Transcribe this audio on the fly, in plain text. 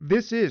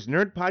This is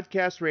Nerd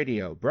Podcast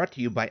Radio, brought to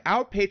you by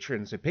our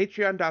patrons at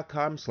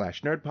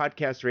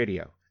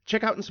patreon.com/nerdpodcastradio.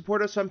 Check out and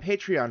support us on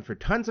Patreon for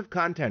tons of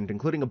content,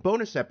 including a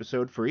bonus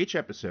episode for each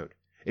episode.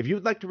 If you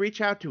would like to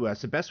reach out to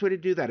us, the best way to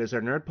do that is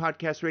our Nerd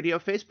Podcast Radio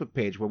Facebook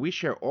page, where we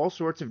share all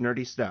sorts of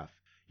nerdy stuff.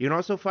 You can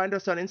also find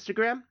us on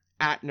Instagram,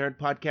 @Nerd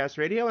Podcast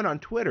Radio, and on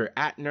Twitter,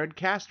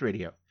 @NerdCast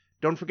Radio.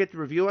 Don't forget to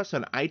review us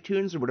on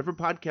iTunes or whatever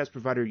podcast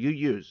provider you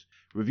use.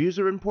 Reviews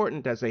are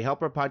important as they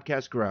help our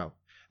podcast grow.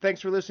 Thanks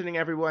for listening,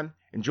 everyone.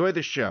 Enjoy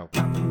the show.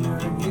 I'm a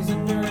nerd, he's a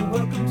nerd,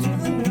 welcome to the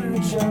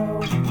Nerd Show.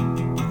 Nerd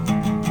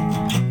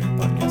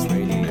Podcast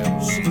Radio.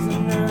 She's a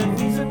nerd,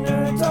 he's a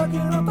nerd,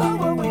 talking about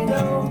what we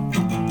know.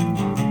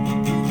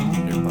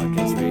 Nerd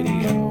Podcast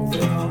Radio.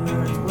 They're all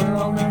nerds, we're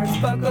all nerds,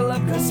 buckle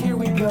up, cause here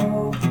we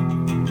go.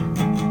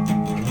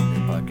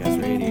 Nerd Podcast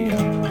Radio.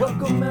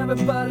 Welcome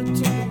everybody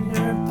to the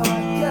Nerd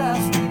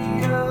Podcast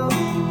Radio.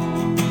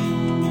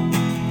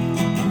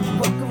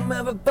 Welcome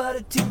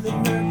everybody to the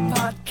Nerd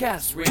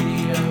Podcast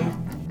Radio.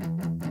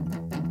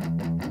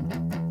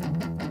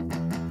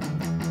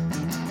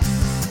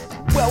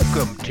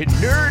 Welcome to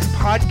Nerd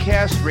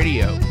Podcast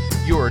Radio,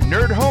 your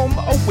nerd home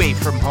away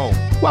from home.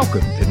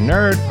 Welcome to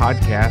Nerd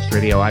Podcast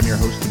Radio. I'm your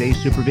host today,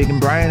 Super Vegan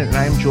Brian, and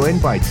I am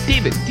joined by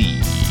David D.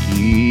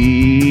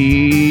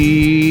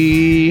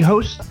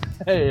 Host.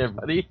 Hey,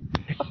 everybody.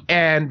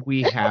 And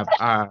we have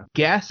a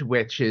guest,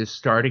 which is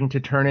starting to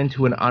turn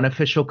into an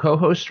unofficial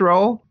co-host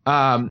role.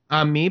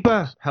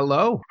 Amoeba,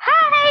 hello.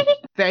 Hi!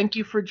 Thank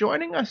you for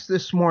joining us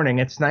this morning.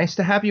 It's nice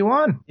to have you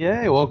on.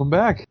 Yay, welcome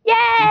back.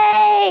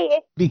 Yay!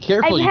 Be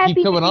careful, I'm you happy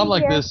keep coming to be on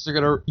like here. this, they're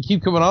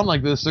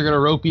gonna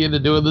rope you into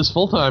doing this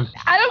full time.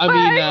 I don't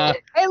mind.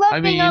 I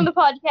love being on the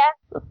podcast.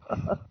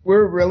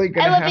 We're really I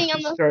gonna love have being to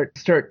on the-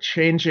 start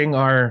changing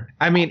our.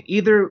 I mean,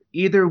 either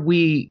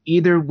we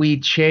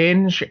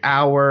change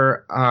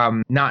our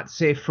not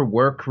safe for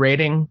work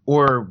rating,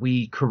 or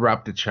we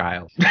corrupt a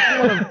child.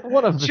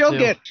 One of the She'll two.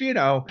 get,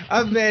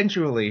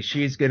 eventually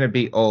she's gonna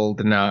be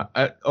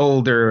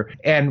older,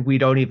 and we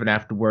don't even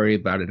have to worry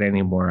about it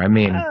anymore. I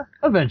mean,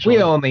 Eventually.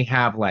 we only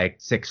have like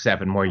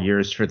 6-7 more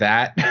years for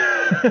that.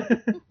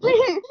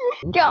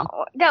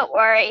 Don't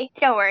worry.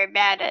 Don't worry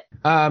about it.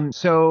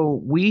 So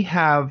we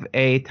have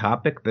a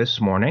topic this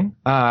morning.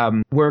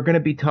 We're going to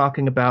be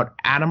talking about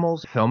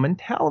animals, film, and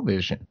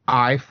television.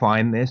 I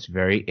find this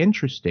very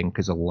interesting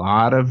because a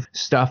lot of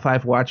stuff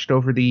I've watched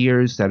over the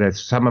years that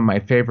is some of my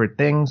favorite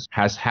things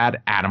has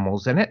had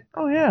animals in it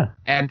Oh, yeah.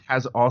 and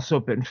has also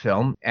been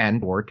film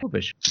and or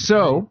television.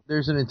 So,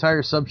 There's an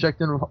entire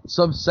subsection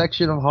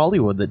of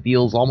Hollywood that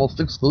deals almost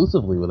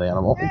exclusively with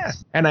animals. yeah.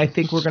 And I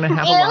think we're going to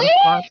have a lot of Really?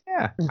 fun.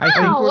 Yeah. I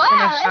think Oh, we're going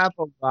wow. to have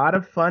a lot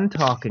of fun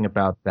talking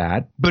about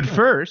that. But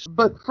first,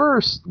 But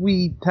first,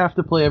 we have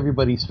to play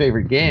everybody's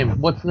favorite game,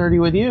 What's Nerdy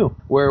With You?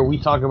 Where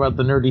we talk about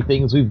the nerdy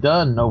things we've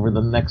done over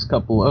the last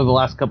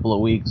couple of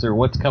weeks, or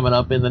what's coming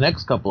up in the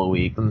next couple of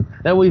weeks. And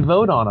then we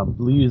vote on them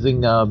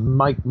using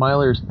Mike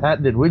Myler's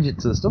patented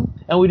widget system,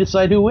 and we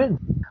decide who wins.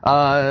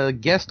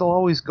 Guest will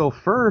always go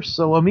first,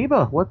 so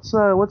Amoeba, what's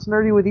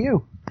nerdy with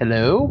you?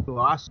 Hello?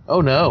 lost.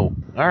 Oh no.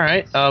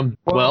 Alright,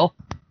 well,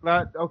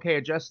 Okay,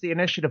 adjust the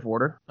initiative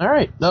order.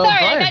 alright. No, Sorry,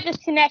 Brian. I got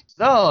disconnected.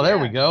 Oh, there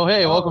we go.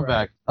 Hey, welcome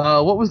right. back.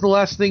 What was the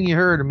last thing you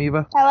heard,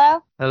 Amoeba? Hello?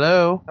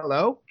 Hello?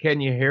 Hello? Can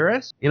you hear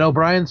us? You know,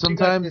 Brian,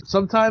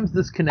 sometimes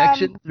this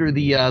connection through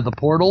the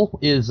portal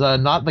is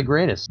not the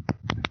greatest.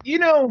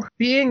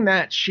 Being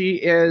that she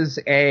is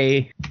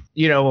a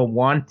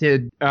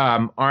wanted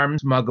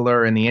arms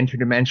smuggler in the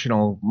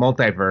interdimensional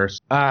multiverse,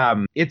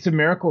 it's a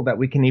miracle that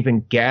we can even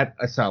get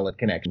a solid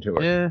connection to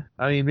her. Yeah,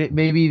 I mean,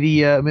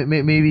 maybe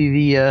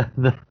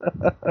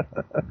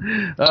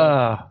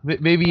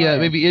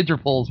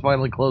Interpol's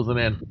finally closing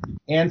in.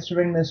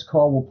 Answering this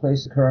call will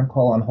place the current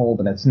call on hold,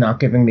 and it's not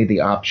giving me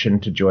the option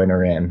to join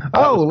her in.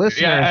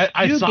 Listeners, Yeah,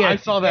 I you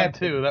saw that get-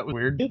 too. That was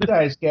weird. You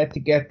guys get to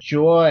get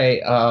joy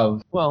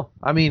of. Well,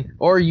 I mean,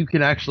 or you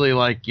can actually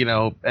edit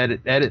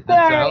this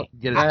Sorry. out.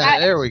 Get it.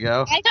 There we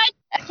go.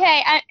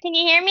 Okay, can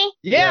you hear me?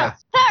 Yeah.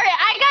 Sorry,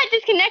 I got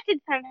disconnected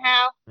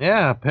somehow.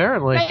 Yeah,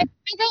 apparently. My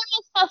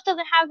grandma's house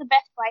doesn't have the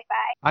best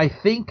Wi-Fi. I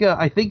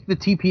think the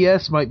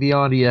TPS might be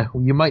on to you.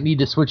 You might need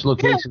to switch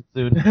locations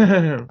soon.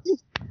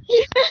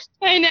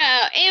 I know,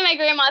 and my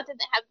grandma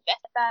doesn't have the best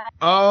Wi-Fi.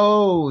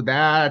 Oh,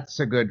 that's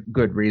a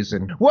good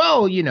reason.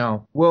 Well,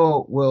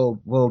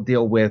 we'll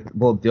deal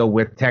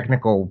with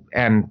technical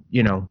and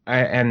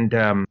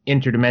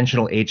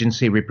interdimensional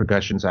agency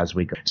repercussions as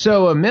we go.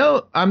 So,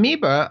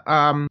 Amoeba,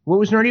 what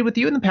was nerdy with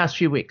you in the past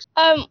few weeks?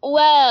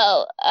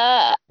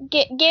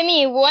 Give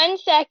me 1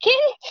 second.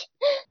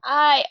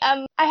 I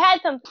had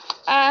some.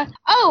 I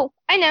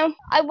know.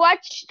 I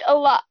watched a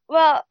lot.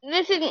 Well,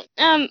 this isn't.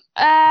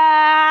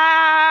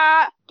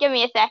 Give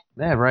me a sec.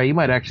 Yeah, right. You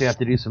might actually have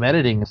to do some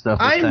editing and stuff.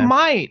 This I time.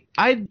 might.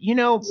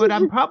 But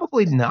I'm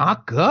probably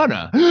not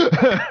gonna.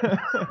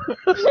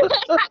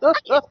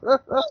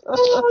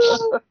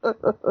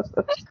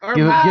 Our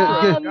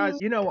macro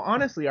does,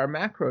 honestly, our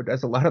macro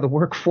does a lot of the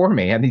work for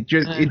me. And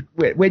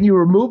when you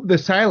remove the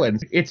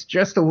silence, it's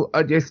just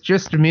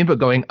Amoeba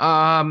going,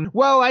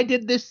 well, I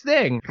did this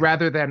thing,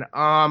 rather than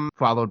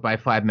followed by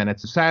 5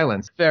 minutes of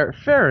silence. Fair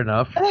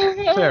enough.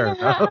 Fair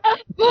enough.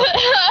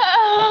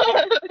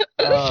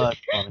 Oh, that's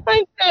funny.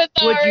 I'm so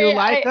sorry. Would you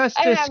like us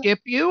to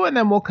skip you, and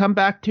then we'll come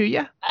back to you?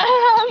 No,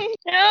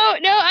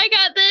 I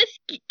got this.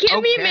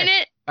 Give me a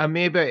minute.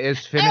 Amoeba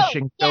is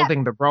finishing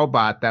building the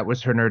robot that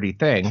was her nerdy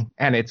thing,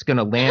 and it's going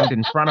to land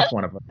in front of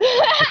one of them.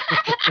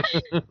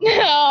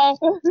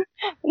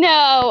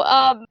 No,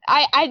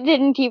 I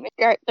didn't even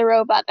start the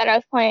robot that I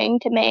was planning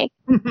to make.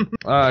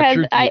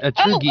 A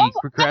true geek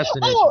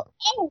procrastination.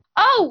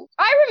 Oh,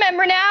 I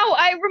remember now.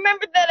 I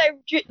remember that I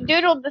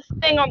doodled this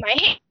thing on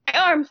my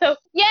arm, so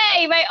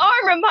yay, my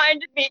arm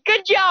reminded me.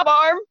 Good job,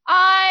 arm.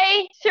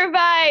 I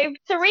survived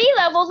 3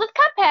 levels of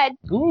Cuphead.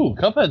 Ooh,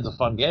 Cuphead's a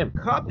fun game.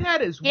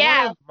 Cuphead is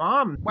one of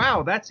Mom.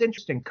 Wow, that's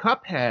interesting.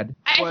 Cuphead.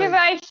 I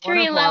survived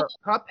 3 levels.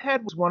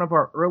 Cuphead was one of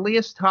our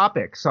earliest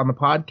topics on the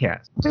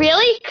podcast.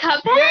 Really?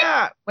 Cuphead?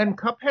 Yeah. When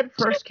Cuphead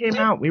first came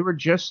out, we were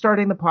just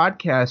starting the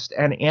podcast,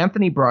 and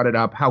Anthony brought it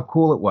up how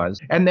cool it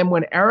was. And then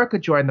when Erica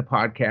joined the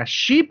podcast,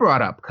 she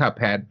brought up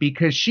Cuphead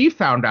because she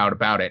found out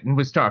about it and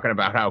was talking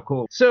about how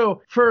cool.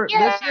 So for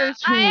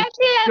listeners who I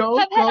actually have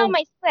Cuphead on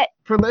my Switch.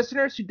 For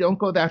listeners who don't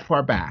go that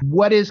far back,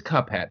 what is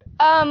Cuphead?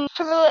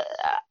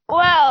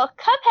 Well,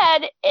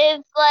 Cuphead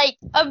is like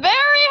a very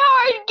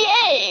hard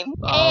game,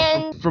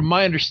 and from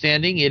my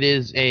understanding, it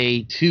is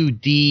a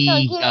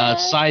 2D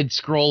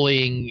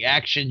side-scrolling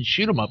action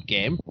shoot-'em-up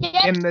game.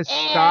 In the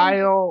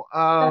style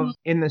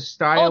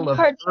of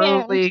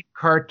early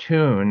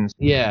cartoons.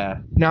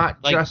 Yeah, not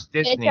like, just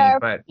Disney,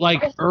 but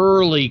like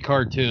early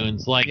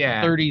cartoons, like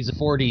 30s and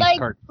 40s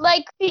cartoons,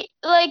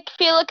 like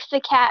Felix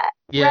the Cat.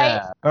 Yeah.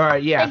 Right? All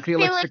right. Yeah. Like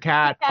Felix the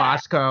Cat,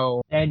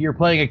 Bosco. And you're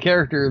playing a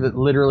character that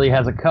literally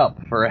has a cup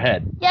for a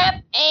head.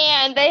 Yep.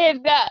 And they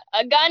have got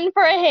a gun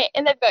for a hand,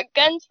 and they've got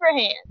guns for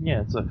hands.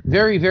 Yeah, it's a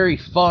very, very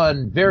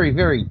fun, very,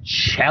 very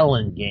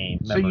challenging game.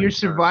 So you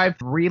survived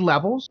 3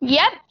 levels?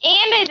 Yep.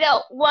 And I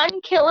dealt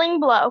 1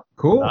 killing blow.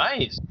 Cool.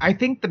 Nice. I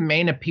think the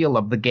main appeal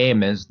of the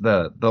game is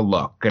the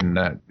look and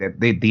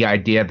the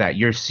idea that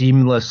you're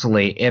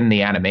seamlessly in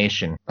the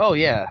animation. Oh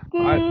yeah.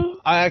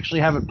 I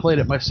actually haven't played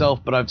it myself,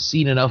 but I've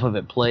seen enough of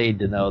it played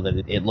to know that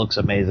it looks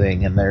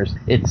amazing, and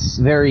it's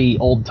very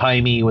old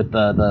timey with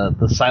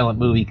the silent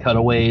movie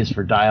cutaways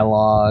for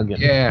dialogue.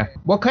 Yeah.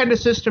 What kind of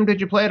system did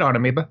you play it on,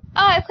 Amoeba?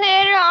 I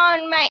played it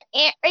on my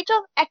Aunt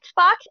Rachel's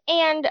Xbox,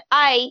 and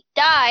I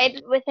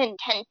died within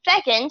 10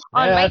 seconds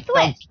on my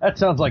Switch. That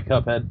sounds like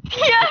Cuphead.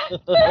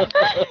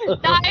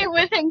 Died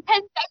within 10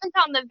 seconds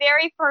on the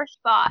very first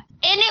boss.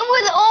 And it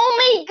was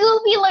only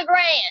Goofy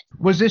LeGrand.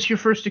 Was this your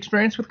first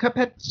experience with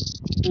Cuphead?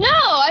 No,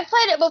 I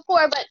played it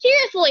before, but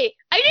seriously,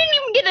 I didn't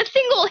even get a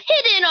single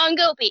hit in on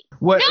Goopy.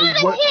 Not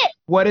a hit.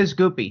 What is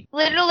Goopy?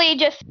 Literally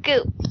just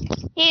Goop.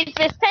 He's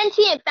this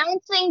sentient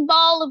bouncing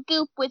ball of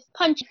goop with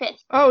punchy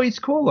fists. Oh, he's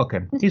cool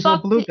looking. He's a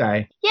blue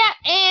guy. Yeah,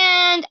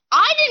 and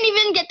I didn't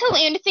even get to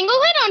land a single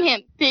hit on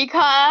him because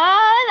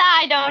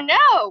I don't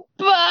know.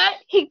 But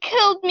he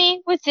killed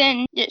me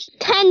within just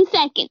 10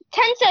 seconds.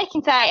 10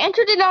 seconds. I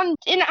entered it on,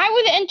 and I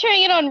was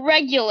entering it on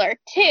regular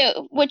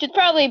too, which is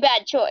probably a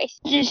bad choice.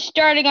 Just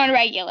starting on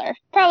regular.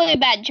 Probably a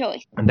bad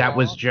choice. And that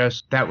was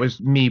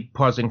me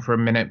pausing for a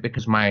minute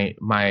because my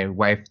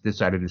wife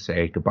decided to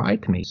say goodbye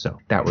to me. So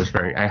that was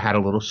I had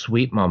a little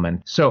sweet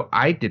moment. So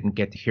I didn't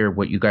get to hear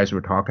what you guys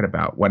were talking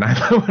about when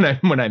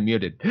I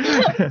muted.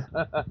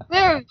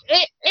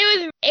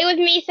 It was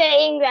me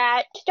saying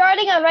that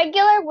starting on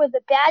regular was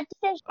a bad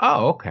decision.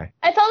 Oh, okay.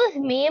 I saw this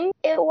meme.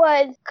 It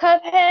was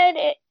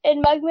Cuphead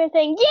and Mugman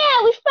saying,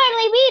 "Yeah, we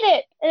finally beat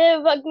it." And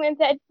then Mugman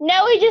said,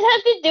 "No, we just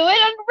have to do it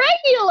on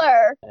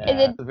regular."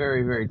 Yeah, it's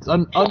very, very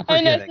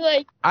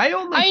unforgiving. I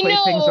only play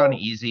things on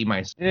easy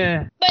myself.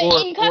 Yeah. But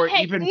in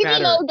Cuphead,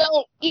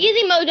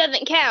 easy mode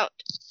doesn't count.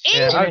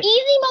 Easy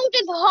mode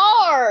is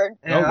hard.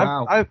 Yeah, oh,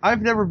 wow.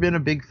 I've never been a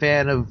big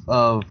fan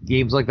of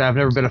games like that. I've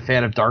never been a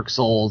fan of Dark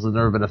Souls. I've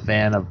never been a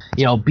fan of,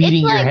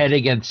 beating your head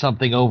against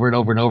something over and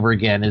over and over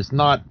again is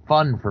not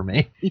fun for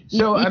me.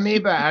 So,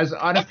 Amoeba, as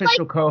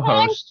unofficial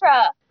co-host,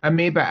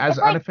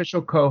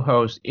 unofficial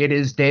co-host, it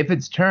is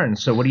David's turn.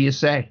 So what do you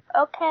say?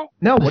 Okay.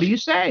 No, what do you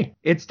say?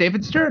 It's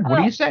David's turn. What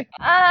do you say?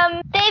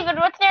 David,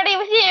 what's nerdy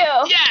with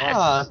you? Yes!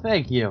 Ah,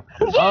 thank you.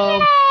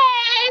 Yay!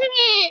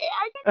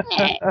 I did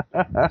it.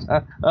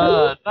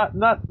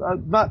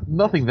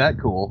 Nothing that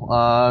cool.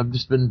 I've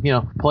just been,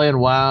 playing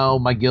WoW.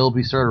 My guild,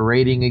 we started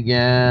raiding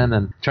again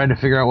and trying to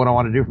figure out what I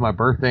want to do for my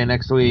birthday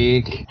next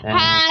week. And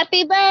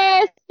Happy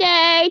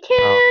birthday to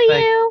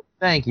you.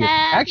 Thank you.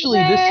 Happy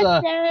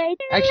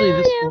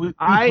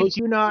I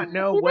do not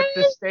know what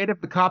the state of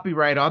the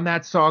copyright on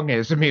that song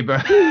is,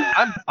 Amoeba.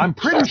 I'm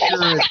pretty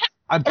sure.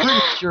 I'm pretty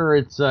sure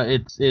it's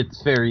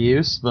fair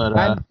use, but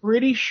I'm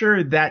pretty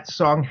sure that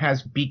song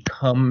has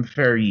become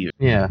fair use.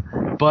 yeah.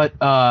 But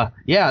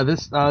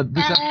this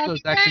episode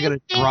is actually going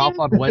to drop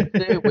on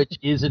Wednesday, which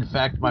is in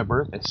fact my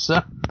birthday.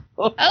 So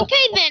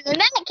Okay, then. In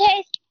that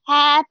case,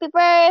 happy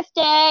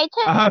birthday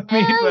to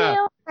Amoeba,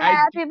 you. I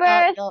Happy do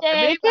not know-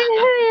 birthday to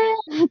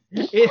Amoeba.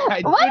 you.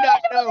 I do Why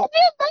not did you know.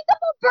 think of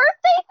a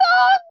birthday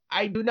song?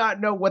 I do not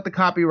know what the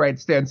copyright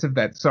stance of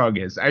that song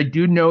is. I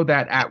do know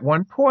that at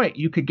one point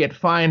you could get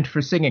fined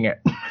for singing it.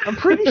 I'm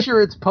pretty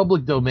sure it's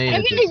public domain. I'm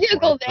at gonna this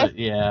Google point, this. but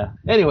yeah.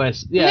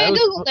 Anyways, yeah. I'm gonna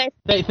Google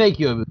this. Thank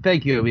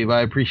you, Amoeba.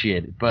 I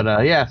appreciate it. But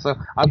so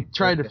I'm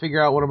trying to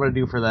figure out what I'm gonna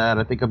do for that.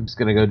 I think I'm just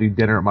gonna go do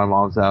dinner at my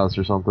mom's house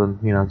or something.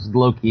 You know, just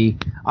low key.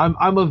 I'm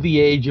of the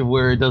age of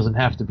where it doesn't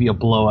have to be a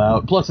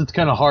blowout. Plus, it's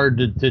kind of hard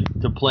to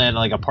plan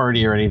like a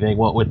party or anything.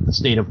 What with the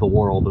state of the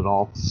world and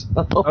all. So.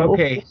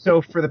 Okay,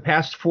 so for the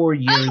past 4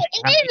 years, it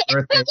Happy is. It's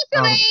Birthday public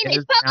song domain. is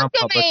It's now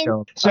public public domain.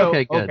 domain. So,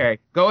 Okay, good. okay,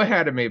 go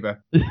ahead, Amoeba.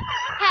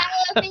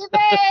 Happy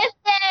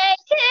birthday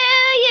to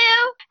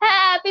you.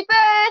 Happy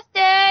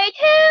birthday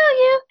to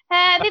you.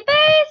 Happy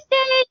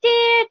birthday,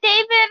 dear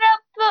David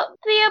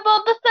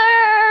Theobald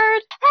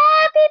III.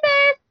 Happy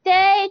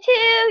birthday to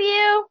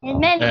you. And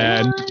many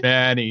more.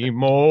 many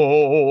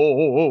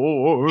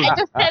more. I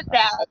just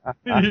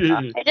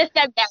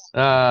said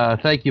that.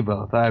 Thank you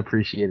both. I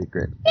appreciate it.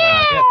 Great.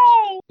 Yay!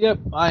 Yep,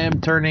 I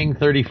am turning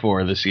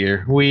 34 this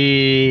year.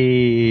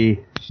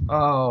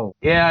 Oh,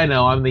 Yeah, I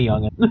know. I'm the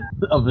youngin'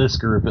 of this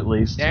group, at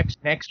least.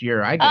 next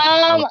year I get to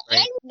I'm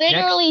celebrate.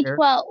 literally Next year,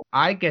 12.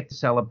 I get to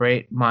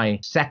celebrate my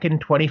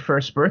second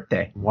 21st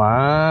birthday.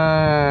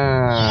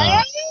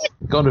 Wow.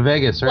 Going to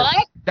Vegas, right?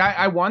 What?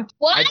 I want.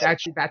 What?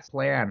 Actually, that's the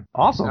plan.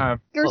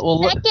 Awesome. Your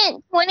Well,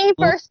 second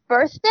 21st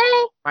birthday?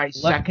 My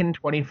second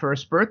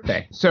 21st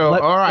birthday. So,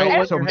 Let- all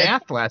right. so So,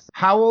 math lesson.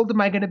 How old am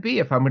I going to be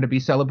if I'm going to be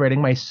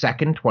celebrating my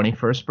second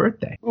 21st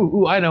birthday?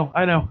 Ooh, I know.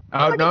 Oh,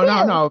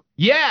 no.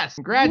 Yes,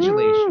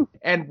 congratulations. Woo.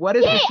 And what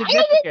is Yay, the I did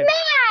significance?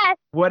 math!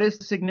 What is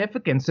the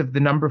significance of the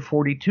number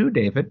 42,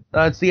 David?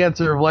 It's the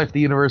answer of life, the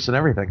universe, and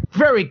everything.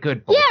 Very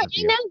good. both Yeah, of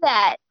you you. know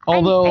that. I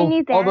Although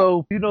knew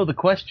that. you know the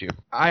question.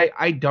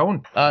 I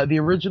don't. The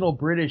original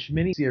British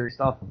miniseries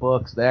off the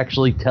books, they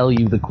actually tell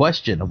you the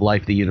question of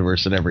life, the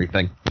universe, and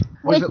everything.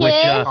 Was Which it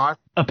like is?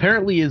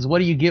 Apparently is what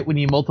do you get when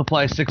you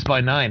multiply 6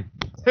 by 9?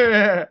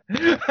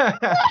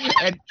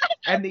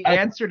 and the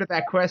answer to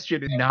that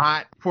question is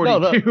not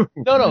 42.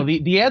 No,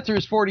 the answer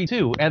is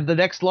 42, and the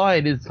next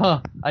line is,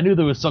 I knew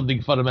there was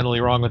something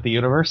fundamentally wrong with the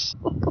universe.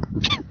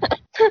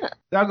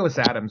 Douglas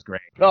Adams, great.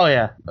 Oh,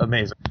 yeah,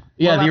 amazing.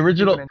 Yeah, Well, the that's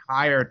original, an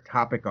entire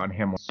topic on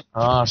him.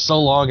 so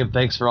long and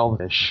thanks for all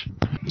the fish.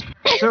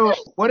 So,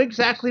 what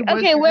exactly was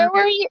Okay, your where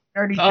were you?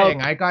 nerdy Oh.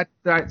 thing? I got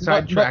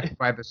sidetracked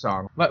by the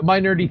song. My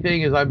nerdy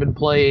thing is I've been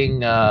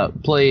playing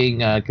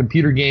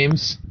computer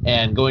games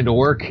and going to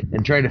work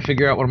and trying to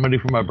figure out what I'm going to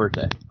do for my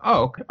birthday.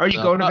 Oh, okay. Are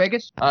you going to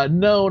Vegas?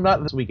 No,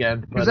 not this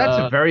weekend. Because But,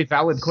 that's a very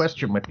valid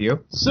question with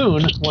you.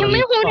 soon. Can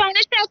we hold on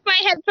a sec? My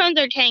headphones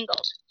are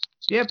tangled.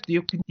 Yep,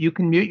 you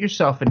can mute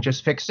yourself and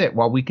just fix it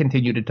while we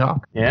continue to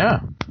talk.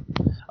 Yeah.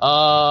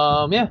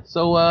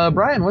 So,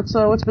 Brian, what's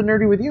been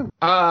nerdy with you?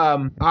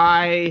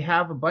 I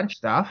have a bunch of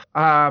stuff.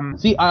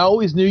 See, I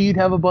always knew you'd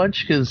have a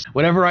bunch because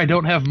whenever I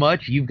don't have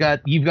much, you've got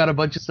a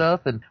bunch of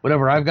stuff, and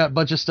whenever I've got a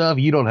bunch of stuff,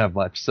 you don't have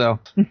much. So,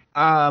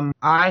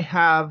 I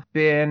have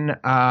been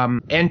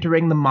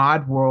entering the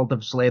mod world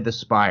of Slay the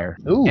Spire.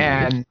 Ooh.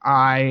 And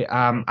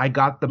I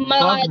got the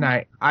Mod.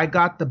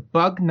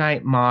 Bug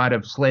Knight mod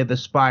of Slay the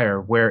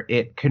Spire where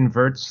it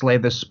converts Slay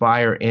the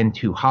Spire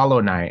into Hollow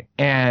Knight,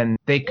 and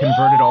they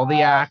converted all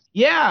the acts.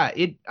 Yeah,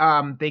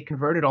 they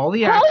converted all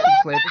the acts of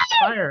Slay the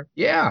Spire.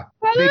 Yeah,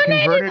 they Hollow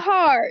Knight converted. is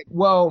hard.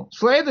 Well,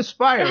 Slay the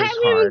Spire is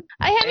hard.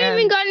 I haven't And-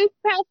 even gotten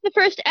past the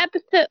first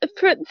episode. I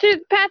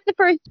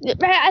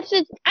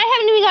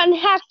haven't even gotten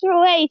half the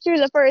way through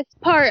the first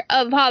part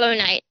of Hollow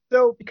Knight.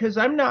 So, because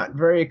I'm not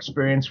very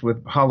experienced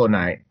with Hollow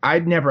Knight,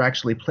 I'd never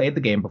actually played the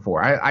game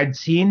before. I'd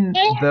seen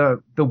the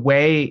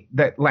way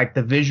that, like,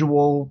 the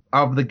visual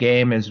of the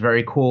game is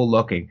very cool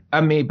looking.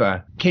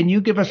 Amoeba, can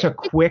you give us a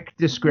quick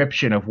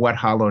description of what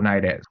Hollow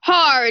Knight is?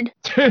 Hard.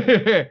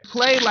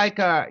 play like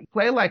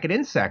an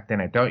insect in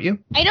it, don't you?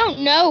 I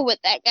don't know what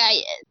that guy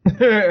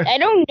is. I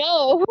don't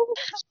know.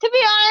 To be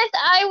honest,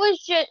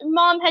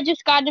 Mom had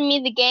just gotten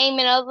me the game,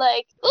 and I was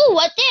like, "Ooh,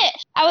 what's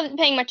this?" I wasn't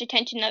paying much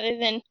attention other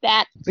than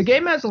that. The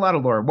game has a lot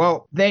of lore.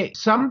 Well,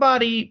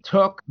 somebody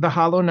took the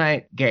Hollow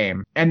Knight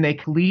game and they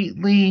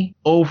completely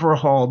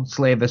overhauled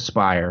Slay the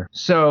Spire.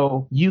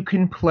 So you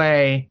can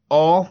play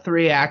all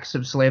 3 acts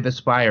of Slay the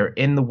Spire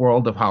in the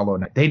world of Hollow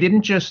Knight. They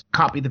didn't just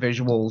copy the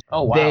visuals.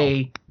 Oh, wow.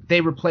 They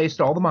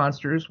replaced all the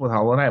monsters with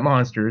Hollow Knight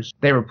monsters.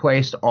 They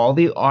replaced all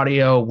the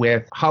audio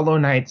with Hollow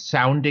Knight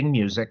sounding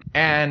music.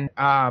 And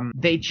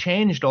they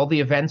changed all the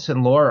events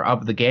and lore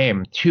of the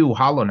game to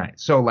Hollow Knight.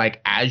 So,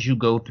 like, as you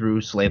go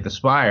through Slay the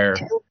Spire,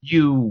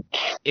 you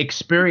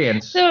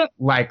experience,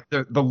 like,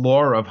 the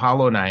lore of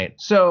Hollow Knight.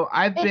 So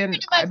I've been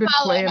Hollow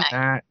playing Knight.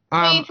 that.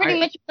 So you're pretty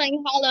much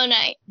playing Hollow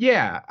Knight.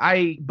 Yeah,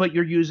 but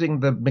you're using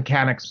the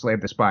mechanics of Slay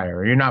the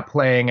Spire. You're not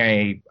playing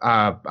a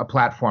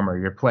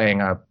platformer. You're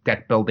playing a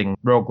deck building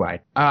roguelike.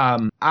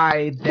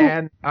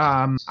 I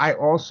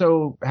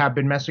also have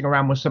been messing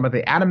around with some of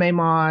the anime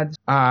mods.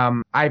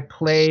 I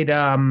played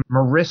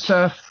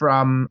Marissa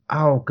from,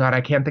 oh god,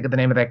 I can't think of the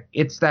name of that.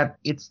 It's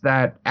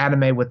that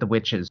anime with the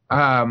witches.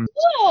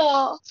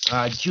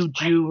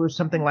 Juju or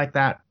something like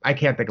that. I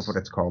can't think of what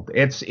it's called.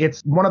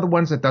 It's one of the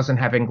ones that doesn't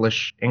have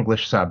English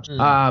subs.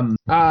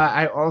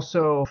 I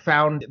also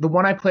found the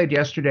one I played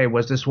yesterday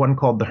was this one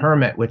called The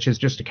Hermit, which is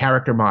just a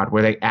character mod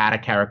where they add a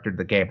character to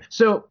the game.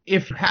 So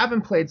if you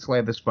haven't played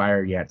Slay the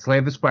Spire yet, Slay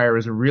the Spire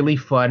is a really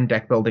fun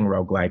deck building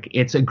roguelike.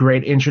 It's a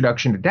great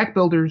introduction to deck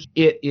builders.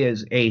 It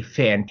is a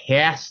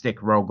fantastic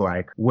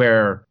roguelike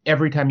where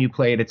every time you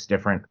play it, it's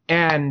different.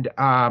 And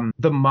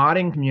the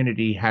modding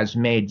community has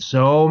made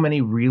so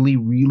many really,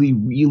 really,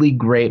 really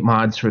great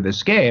mods for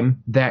this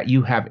game that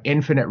you have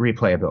infinite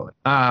replayability.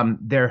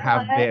 There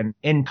have been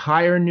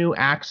entire new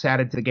acts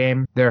added to the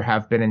game. There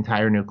have been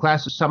entire new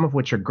classes, some of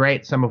which are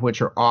great, some of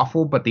which are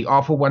awful, but the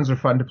awful ones are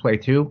fun to play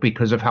too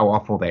because of how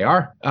awful they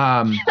are.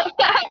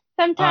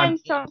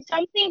 Sometimes some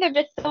things are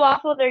just so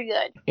awful they're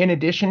good. In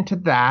addition to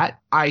that,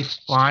 I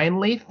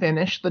finally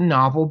finished the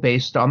novel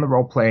based on the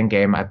role-playing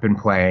game I've been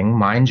playing,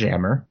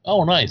 Mindjammer.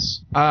 Oh,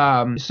 nice.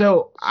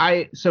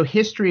 So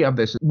history of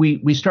this,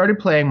 we started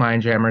playing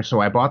Mindjammer, so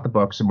I bought the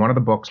books, and one of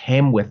the books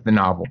came with the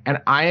novel. And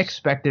I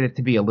expected it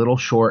to be a little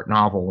short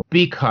novel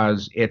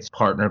because it's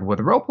partnered with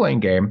a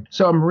role-playing game.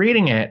 So I'm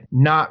reading it,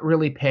 not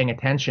really paying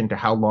attention to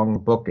how long the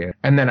book is.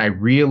 And then I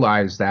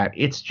realized that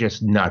it's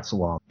just nuts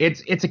long.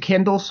 It's a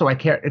Kindle, so I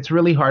can't, it's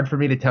really hard for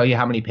me to tell you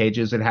how many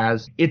pages it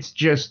has. It's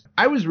just,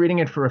 I was reading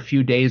it for a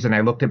few days and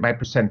I looked at my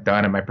percent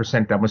done and my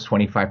percent done was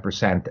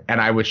 25%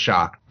 and I was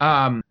shocked.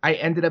 I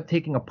ended up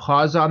taking a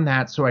pause on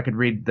that so I could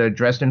read the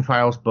Dresden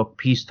Files book,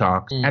 Peace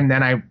Talks, and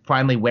then I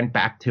finally went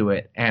back to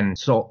it and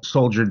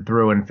soldiered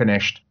through and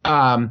finished.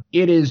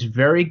 It is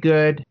very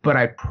good, but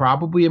I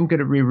probably am going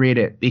to reread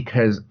it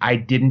because I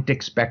didn't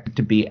expect it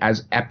to be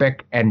as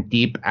epic and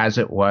deep as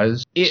it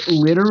was. It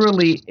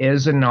literally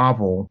is a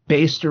novel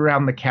based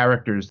around the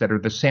characters that are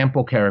the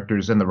sample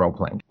characters in the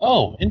role-playing.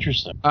 Oh,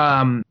 interesting.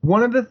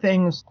 One of the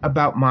things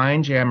about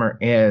Mindjammer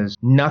is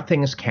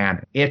nothing's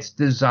canon. It's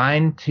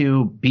designed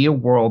to be a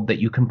world that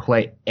you can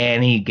play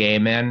any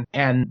game in,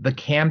 and the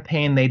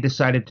campaign they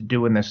decided to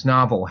do in this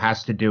novel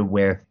has to do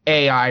with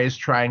AIs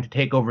trying to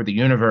take over the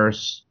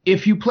universe.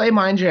 If you play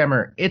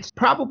Mindjammer, it's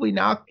probably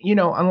not,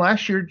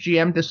 unless your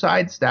GM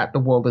decides that the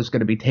world is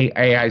going to be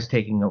AIs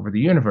taking over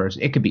the universe,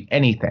 it could be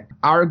anything.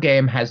 Our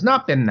game has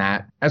not been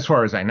that, as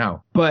far as I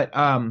know. But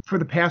for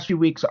the past few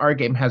weeks, our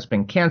game has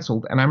been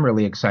canceled, and I'm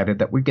really excited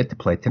that we get to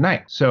play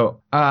tonight. So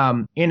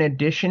in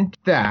addition to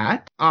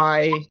that,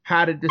 I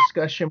had a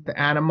discussion with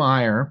Anna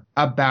Meyer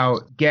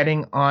about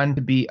getting on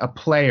to be a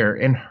player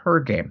in her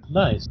game.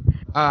 Nice.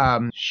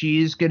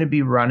 She's going to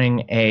be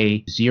running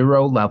a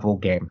 0-level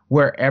game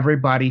where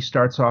everybody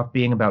starts off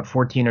being about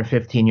 14 or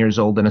 15 years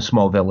old in a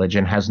small village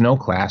and has no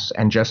class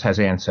and just has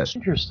ancestors.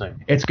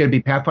 Interesting. It's going to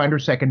be Pathfinder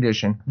 2nd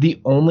edition. The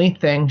only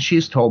thing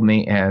she's told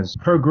me is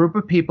her group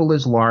of people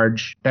is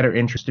large that are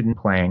interested in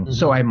playing,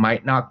 so I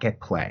might not get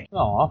play.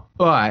 Aw.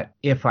 But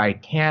if I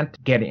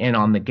can't get in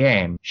on the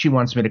game, she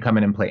wants me to come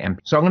in and play MP.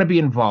 So I'm going to be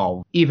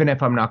involved, even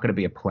if I'm not going to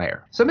be a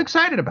player. So I'm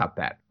excited about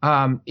that.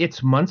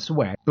 It's months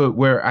away, but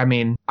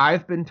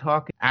I've been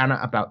talking to Anna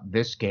about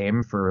this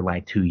game for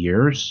like 2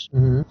 years.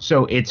 Mm-hmm.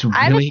 So it's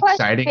really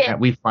exciting that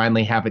we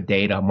finally have a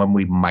date on when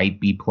we might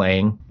be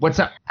playing. What's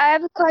up? I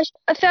have a question.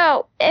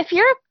 So if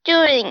you're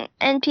doing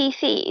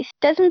NPCs,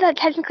 doesn't that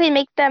technically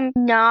make them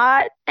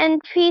not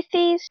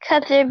NPCs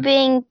because they're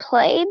being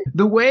played?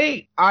 The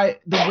way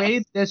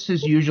this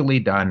is usually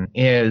done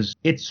is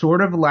it's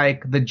sort of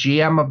like the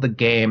GM of the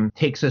game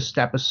takes a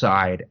step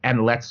aside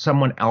and lets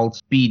someone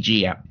else be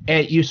GM.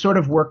 And you sort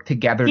of work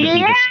together to be the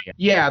GM.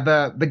 Yeah,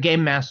 the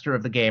game master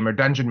of the game or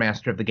dungeon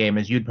master of the game,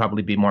 as you'd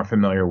probably be more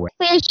familiar with.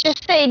 Please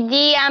just say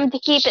DM to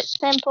keep it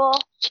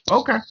simple.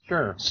 Okay.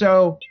 Sure.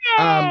 So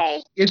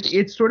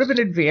it's sort of an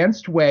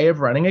advanced way of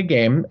running a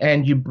game,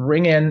 and you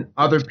bring in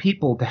other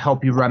people to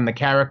help you run the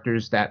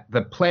characters that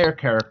the player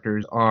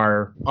characters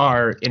are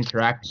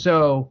interact.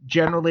 So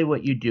generally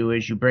what you do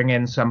is you bring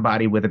in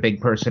somebody with a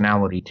big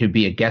personality to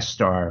be a guest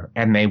star,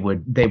 and they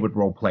would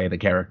role play the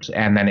characters.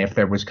 And then if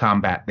there was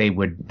combat, they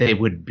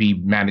would be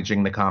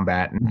managing the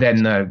combat.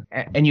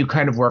 And you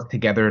kind of work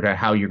together to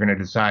how you're going to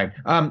decide.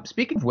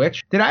 Speaking of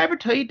which, did I ever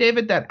tell you,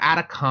 David, that at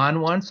a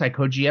con once I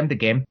co-GM'd a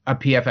game? A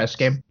PFS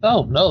game.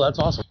 Oh, no, that's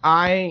awesome.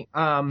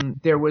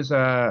 There was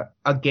a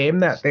game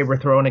that they were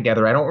throwing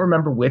together. I don't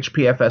remember which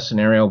PFS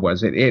scenario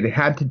was it. It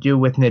had to do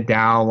with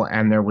Nidal,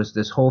 and there was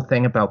this whole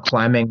thing about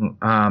climbing.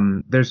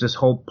 There's this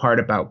whole part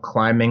about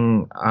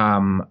climbing.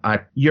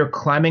 You're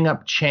climbing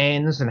up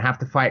chains and have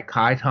to fight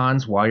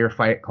Kaitons while you're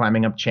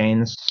climbing up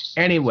chains.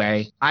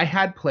 Anyway, I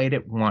had played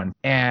it once,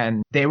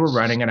 and they were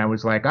running, and I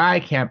was like, I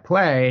can't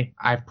play.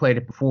 I've played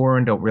it before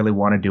and don't really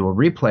want to do a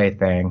replay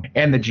thing.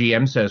 And the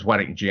GM says, why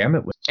don't you GM it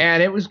it with.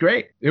 And it was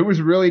great. It was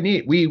really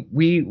neat.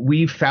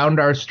 We found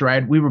our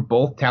stride. We were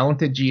both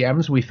talented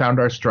GMs. We found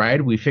our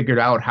stride. We figured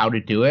out how to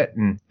do it.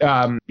 And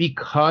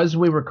because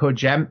we were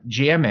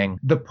co-GMing,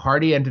 the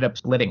party ended up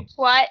splitting.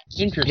 What?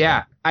 Interesting.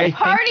 Yeah. I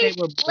think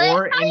they were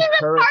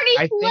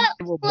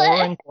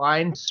more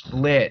inclined to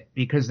split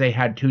because they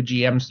had 2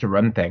 GMs to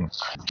run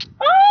things. Oh,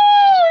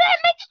 that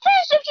makes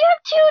sense. If you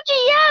have 2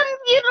 GMs,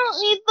 you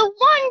don't need the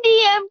one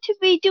DM to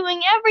be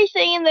doing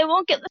everything, and they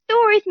won't get the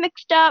stories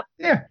mixed up.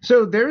 Yeah.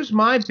 So there's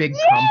my big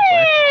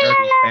complex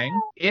nerdy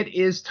thing. It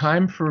is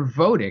time for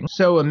voting.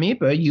 So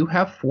Amoeba, you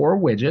have 4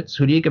 widgets.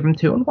 Who do you give them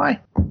to and why?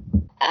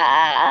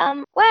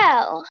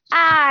 Well,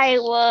 I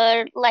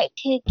would like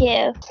to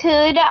give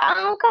 2 to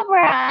Uncle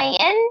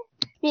Brian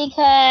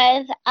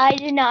because I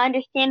did not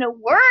understand a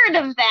word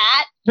of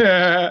that.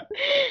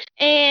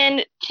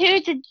 And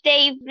 2 to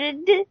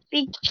David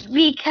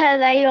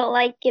because I don't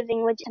like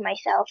giving widgets to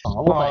myself.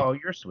 Oh,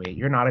 you're sweet.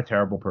 You're not a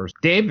terrible person.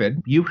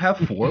 David, you have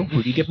 4.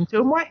 Who do you give them to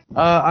and why?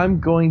 I'm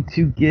going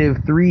to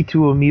give 3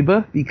 to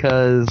Amoeba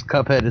because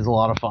Cuphead is a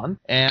lot of fun,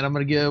 and I'm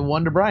going to give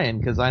 1 to Brian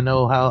because I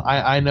know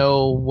I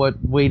know what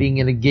waiting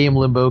in a game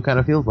limbo kind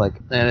of feels like,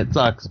 and it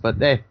sucks. But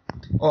hey.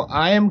 Well,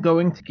 I am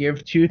going to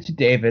give 2 to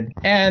David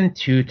and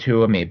 2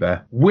 to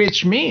Amoeba,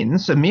 which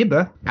means,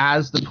 Amoeba,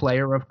 as the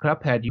player of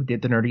Cuphead, you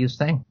did the nerdiest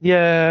thing.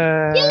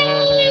 Yay!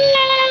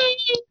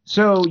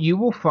 So you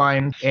will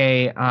find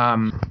a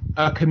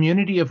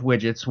community of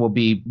widgets will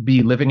be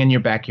living in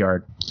your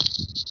backyard.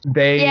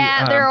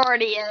 There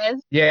already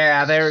is.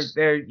 Yeah, they're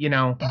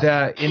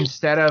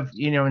instead of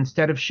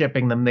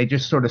shipping them, they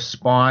just sort of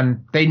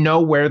spawn. They know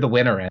where the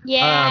winner is.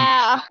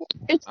 Yeah,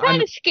 it's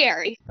kind of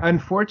scary.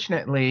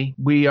 Unfortunately,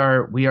 we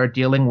are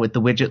dealing with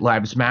the Widget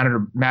Lives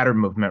Matter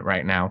movement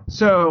right now.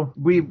 So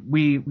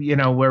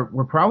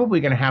we're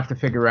probably going to have to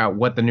figure out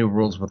what the new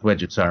rules with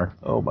widgets are.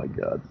 Oh my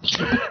god.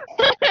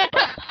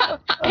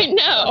 I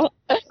know.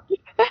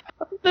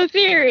 So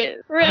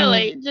serious,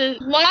 really. Just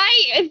why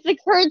is the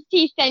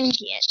currency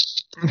sentient?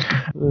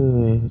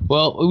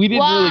 Well, we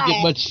didn't really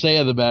get much say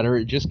of the matter.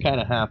 It just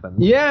kind of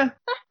happened. Yeah.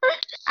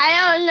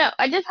 I don't know.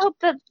 I just hope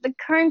that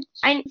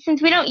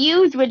since we don't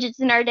use widgets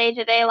in our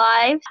day-to-day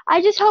lives,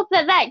 I just hope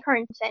that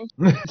currency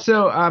sentient.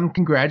 So,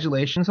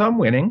 congratulations on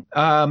winning.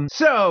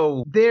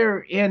 So they're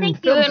in Thank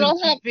you. films It'll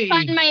and help TV.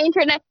 fund my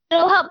internet.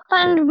 It'll help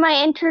fund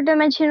my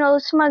interdimensional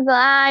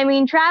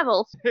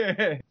travels.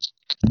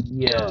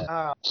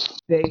 Yeah.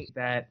 Say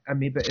that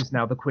Amoeba is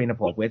now the queen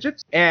of all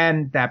widgets.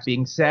 And that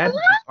being said, we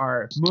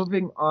are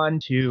moving on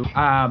to,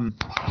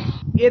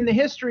 in the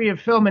history of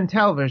film and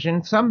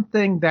television,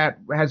 something that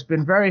has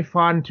been very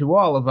fun to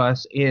all of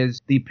us is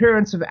the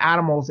appearance of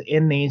animals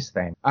in these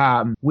things.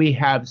 We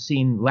have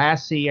seen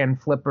Lassie and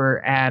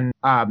Flipper and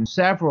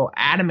several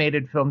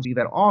animated films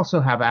that also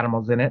have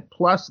animals in it.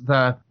 Plus,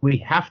 we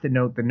have to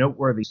note the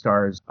noteworthy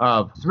stars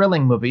of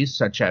thrilling movies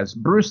such as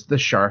Bruce the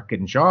Shark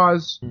and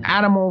Jaws.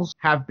 Animals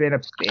have been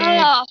a big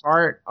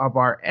part of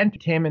our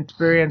entertainment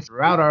experience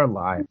throughout our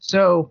lives.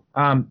 So,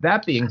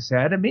 that being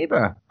said,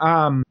 Amoeba,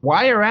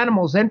 why are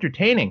animals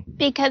entertaining?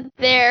 Because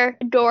they're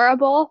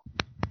adorable.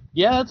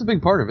 Yeah, that's a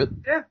big part of it.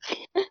 Yeah.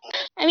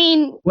 I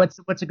mean, What's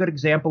a good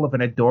example of an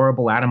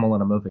adorable animal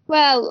in a movie?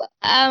 well,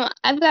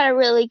 I've got a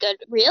really good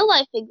real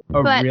life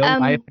example. A real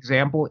life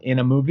example in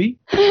a movie?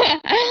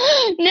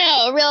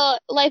 No, a real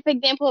life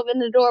example of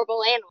an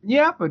adorable animal.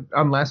 Yeah, but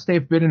unless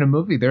they've been in a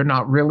movie, they're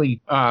not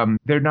really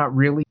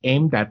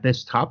aimed at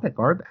this topic,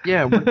 are they?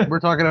 Yeah, we're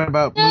talking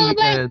about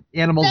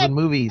animals in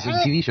movies and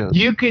TV shows.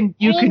 You can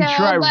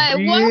try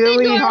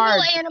really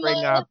hard to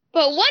bring up.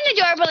 But one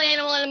adorable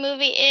animal in a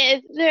movie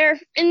is they're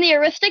in the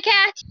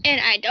Aristocats, and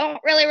I don't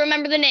really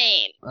remember the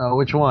name. Oh,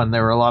 which one?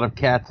 There were a lot of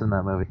cats in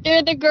that movie.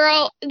 They're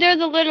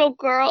the little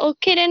girl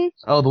kitten.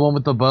 Oh, the one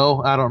with the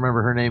bow? I don't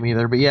remember her name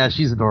either, but yeah,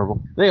 she's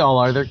adorable. They all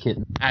are. They're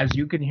kittens. As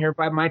you can hear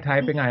by my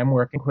typing, I am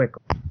working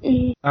quickly.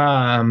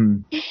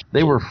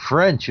 They were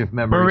French, if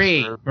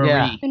memory serves.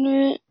 Yeah.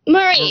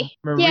 Marie.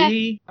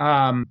 Berlioz,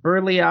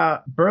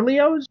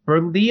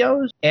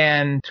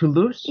 and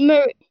Toulouse.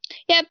 Marie.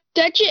 Yep,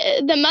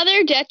 the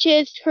mother,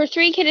 Duchess, her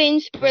 3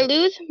 kittens,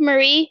 Berlioz,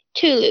 Marie,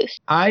 Toulouse.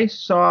 I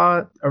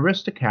saw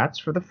Aristocats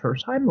for the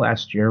first time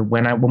last year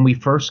when we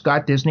first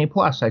got Disney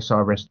Plus. I saw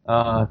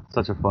Aristocats.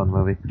 Such a fun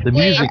movie. The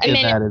music in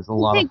that is a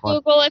lot of fun.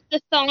 Google if the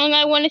song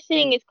I want to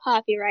sing is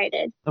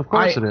copyrighted. Of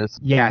course it is.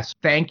 Yes,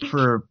 thank you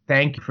for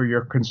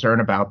your concern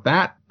about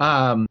that.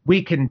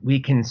 We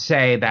can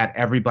say that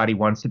everybody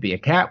wants to be a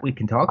cat. We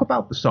can talk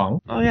about the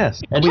song. Oh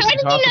yes, and How did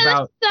you know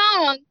the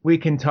song? We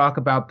can talk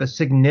about the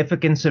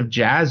significance of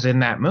jazz in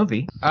that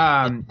movie.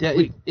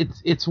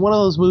 It's one of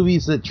those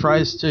movies that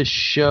tries to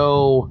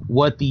show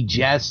what the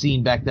jazz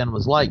scene back then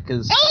was like.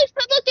 Because it's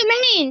public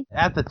domain. mean?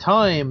 At the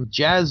time,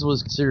 jazz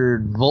was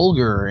considered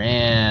vulgar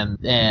and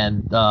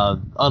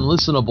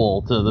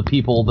unlistenable to the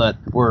people that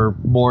were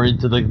more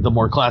into the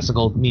more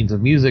classical means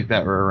of music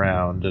that were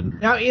around. And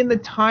Now, in the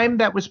time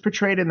that was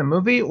portrayed in the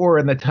movie, or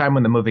in the time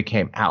when the movie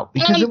came out,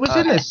 because it was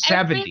in the 70s.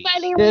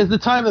 Everybody it was the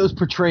time that was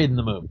portrayed in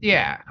the movie.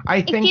 Yeah,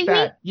 I think Excuse me?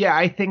 that. Yeah,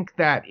 I think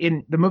that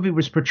in the movie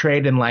was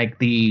portrayed in like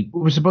it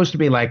was supposed to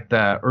be like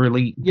the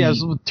early. Yeah, it was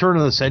the turn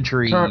of the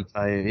century. Turn-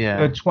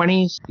 Yeah, The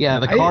 20s. yeah.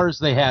 The I- cars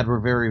they had were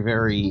very,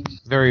 very,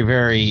 very,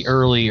 very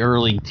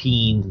early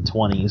teens and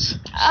 20s.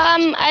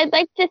 I'd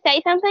like to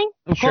say something.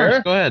 Of Sure.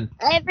 course, go ahead.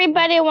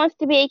 Everybody wants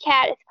to be a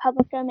cat. It's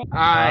public domain.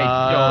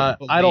 I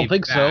I don't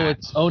think so. that.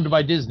 It's owned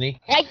by Disney.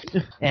 I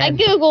And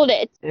googled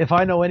it. if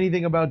I know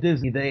anything about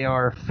Disney, they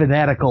are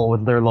fanatical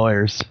with their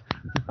lawyers.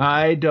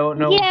 I don't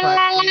know. Yeah,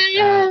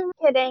 I'm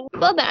kidding.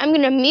 Well, then I'm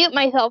gonna mute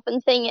myself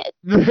and sing it.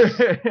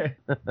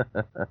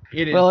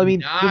 It is Well, I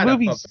mean, not the a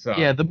movies. pop song.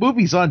 Yeah, the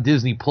movies on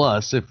Disney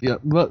Plus.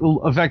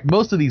 In fact,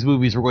 most of these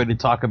movies we're going to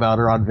talk about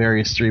are on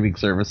various streaming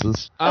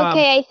services.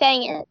 Okay, I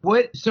sang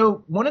it.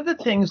 So one of the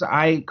things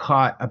I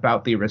caught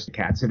about the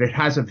Aristocats is it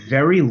has a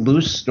very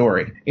loose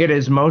story. It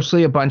is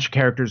mostly a bunch of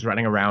characters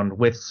running around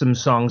with some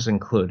songs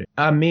included.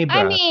 Amoeba.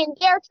 I mean,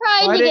 they're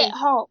trying What to get is-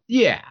 home.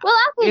 yeah. Well,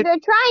 actually, It- they're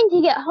trying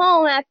to get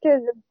home after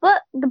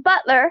the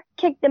butler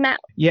kicked them out.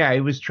 Yeah,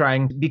 it was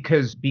trying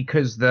because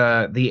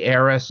the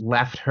heiress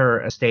left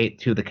her estate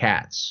to the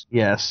cats.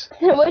 Yes.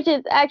 Which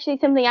is actually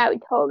something I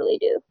would totally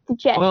do. The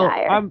Well,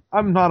 Jetfire.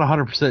 I'm not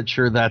 100%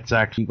 sure that's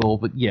actually goal,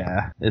 but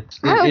yeah, it's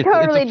I would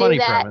totally it's a funny do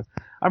that. premise.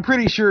 I'm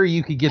pretty sure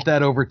you could get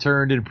that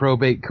overturned in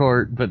probate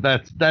court, but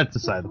that's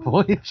beside the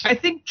point. I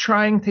think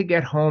trying to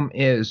get home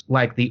is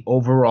like the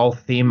overall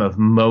theme of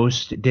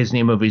most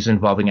Disney movies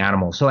involving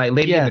animals. So like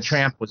Lady and the Yes.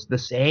 Tramp was the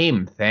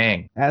same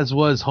thing. As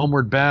was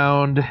Homeward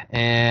Bound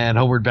and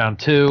Homeward Bound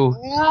 2.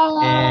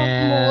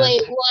 and-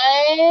 Wait,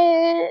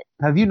 what?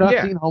 Have you not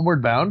Yeah. seen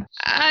Homeward Bound?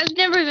 I've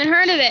never even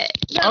heard of it.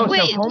 No, Oh, so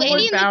wait, Homeward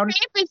Lady and the Bound-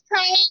 Tramp is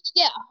trying to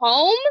get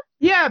home?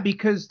 Yeah,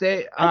 because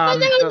they I thought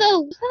that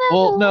was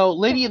Well, no,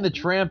 Lady and the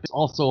Tramp is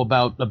also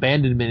about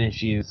abandonment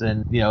issues,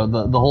 and the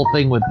whole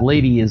thing with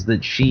Lady is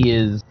that she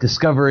is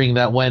discovering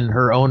that when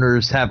her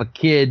owners have a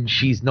kid,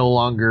 she's no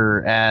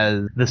longer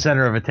as the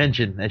center of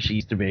attention as she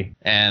used to be,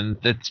 and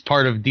that's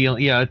part of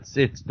dealing.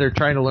 It's they're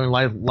trying to learn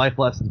life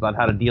lessons about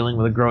how to dealing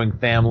with a growing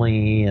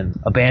family and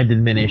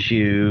abandonment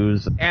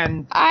issues.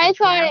 and I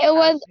thought it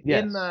was.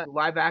 Yes. in the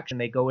live action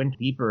they go in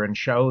deeper and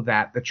show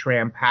that the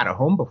tramp had a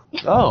home before,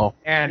 Oh,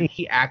 and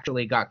he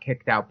actually got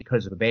kicked out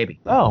because of the baby.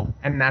 oh,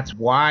 And that's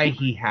why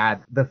he had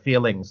the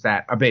feelings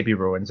that a baby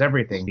ruins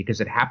everything, because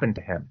it happened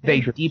to him.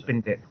 They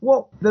deepened it.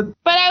 Well, But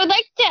I would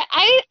like to.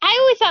 I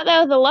always thought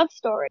that was a love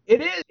story.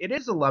 it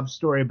is a love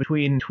story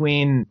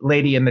between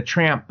Lady and the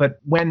Tramp, but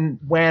when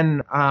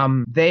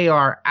they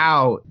are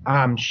out,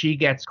 she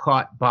gets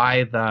caught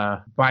by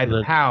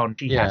the pound.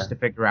 She has to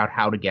figure out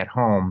how to get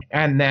home,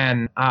 and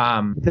then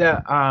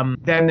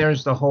then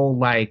there's the whole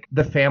like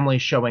the family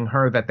showing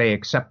her that they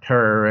accept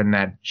her and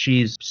that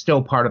she's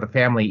still part of the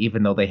family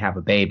even though they have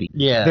a baby.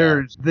 yeah.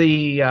 There's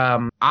the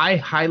I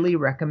highly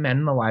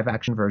recommend the live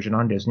action version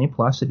on Disney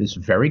Plus. It is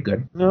very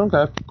good.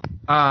 Okay.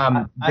 They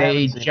haven't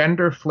seen it.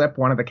 gender flip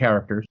one of the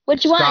characters.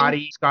 Which one?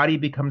 Scotty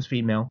becomes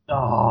female.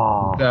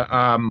 Oh.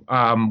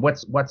 The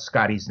what's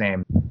Scotty's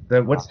name?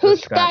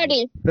 Who's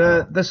Scotty?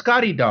 The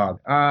Scotty dog.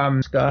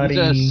 Scotty.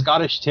 He's a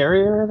Scottish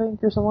Terrier, I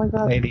think, or something like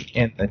that. Lady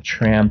and the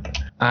Tramp.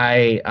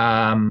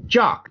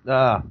 Jock.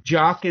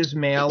 Jock is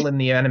male in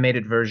the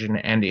animated version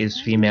and is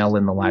female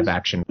in the live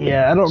action.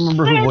 Yeah, I don't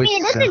remember who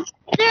voiced him.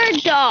 They're a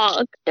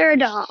dog. They're a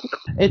dog.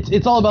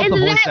 It's all about the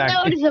Isn't voice that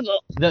acting.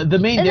 noticeable? The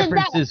main Isn't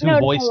difference that is who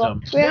voiced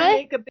noticeable? them.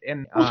 Really?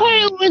 And, I thought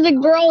it was a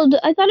girl.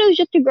 I thought it was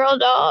just a girl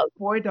dog.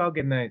 boy dog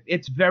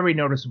it's very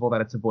noticeable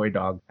that it's a boy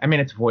dog. I mean,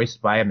 it's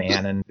voiced by a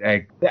man, and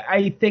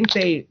I think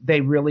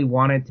they really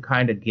wanted to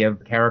kind of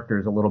give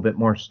characters a little bit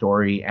more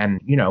story, and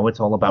it's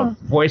all about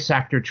voice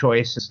actor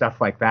choice and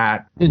stuff like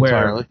that.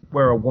 Entirely.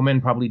 Where a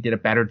woman probably did a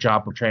better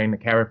job portraying the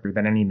character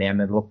than any man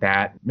that looked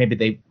at.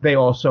 Maybe they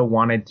also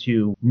wanted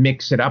to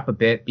mix it up a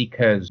bit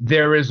because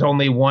there is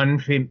only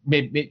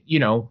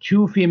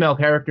two female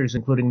characters,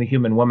 including the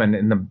human woman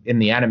in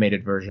the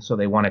animated version, so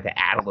they wanted to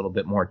add a little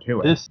bit more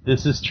to it.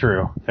 This is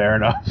true. Fair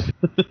enough.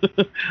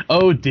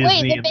 Oh, Disney.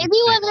 Wait, the and baby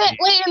wasn't.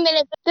 Wait a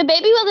minute. The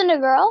baby wasn't a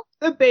girl.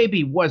 The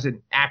baby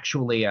wasn't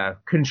actually a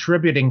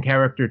contributing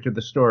character to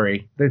the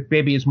story. The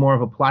baby is more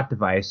of a plot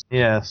device.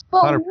 Yes.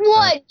 But 100%.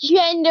 what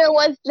gender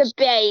was the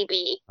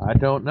baby? I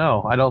don't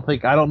know. I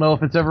don't know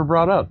if it's ever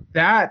brought up.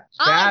 That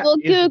I will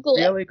is Google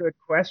a really good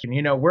question.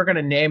 We're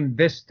gonna name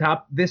this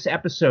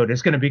episode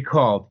is gonna be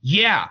called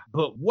 "Yeah,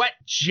 but what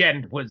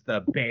gen was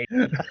the baby?"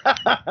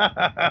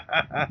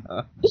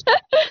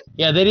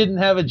 Yeah, they didn't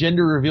have a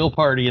gender reveal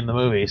party in the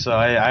movie, so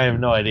I have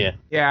no idea.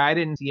 Yeah, I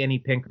didn't see any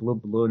pink blue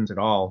balloons at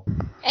all.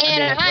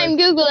 And I'm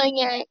Googling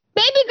it.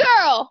 Baby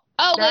girl!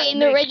 Oh, That wait, in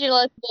the makes- original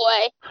it's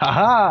boy.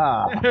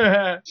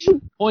 Haha.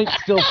 Point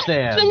still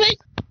stands.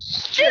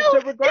 So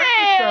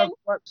regardless of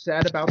what's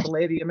said about the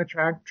Lady and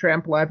the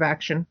Tramp live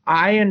action,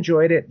 I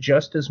enjoyed it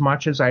just as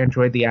much as I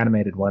enjoyed the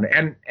animated one.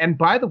 And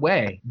by the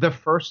way, the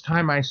first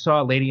time I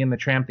saw Lady and the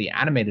Tramp, the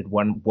animated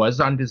one, was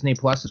on Disney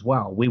Plus as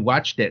well. We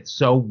watched it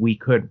so we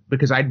could,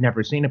 because I'd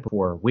never seen it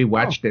before. We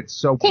watched it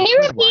so. Can you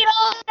repeat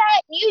all of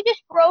that? You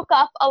just broke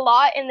up a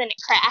lot and then it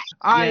crashed.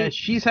 Yeah,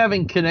 she's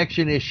having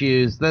connection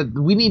issues. That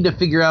we need to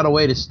figure out a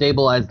way to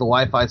stabilize the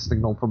Wi-Fi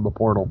signal from the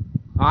portal.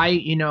 No,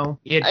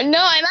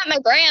 I'm at my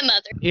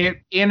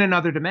grandmother. In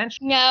another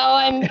dimension. No,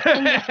 I'm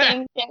in the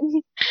same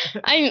thing.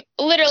 I'm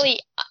literally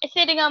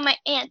sitting on my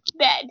aunt's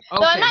bed.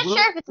 So I'm not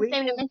sure if it's the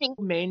same dimension.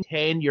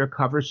 Maintain your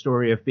cover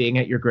story of being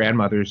at your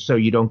grandmother's so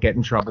you don't get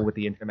in trouble with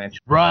the intervention.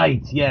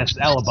 Right, yes,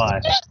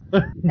 alibi.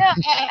 No,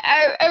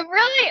 I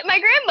really, my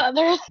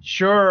grandmother's.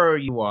 Sure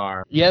you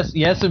are. Yes,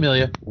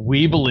 Amelia,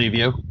 we believe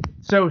you.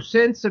 So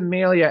since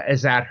Amelia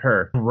is at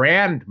her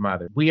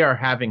grandmother, we are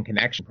having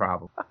connection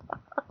problems.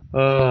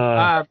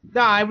 No,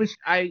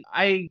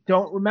 I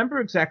don't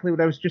remember exactly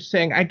what I was just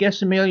saying. I guess,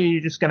 Amelia,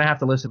 you're just going to have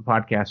to listen to the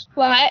podcast.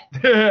 What?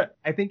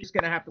 I think you're just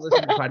going to have to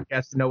listen to the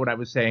podcast to know what I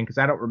was saying, because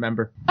I don't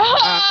remember.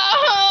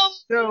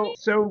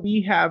 So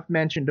we have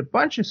mentioned a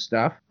bunch of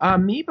stuff.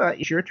 Amoeba,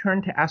 it's your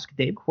turn to ask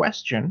Dave a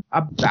question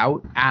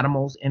about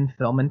animals in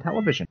film and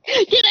television.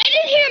 Did I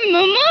just hear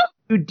Momo?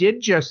 You did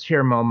just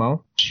hear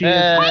Momo. She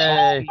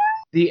is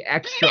the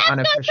extra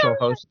unofficial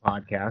host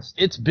podcast.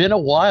 It's been a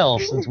while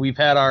since we've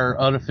had our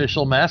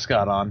unofficial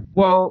mascot on.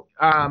 Well,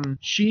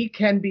 she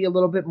can be a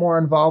little bit more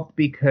involved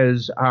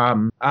because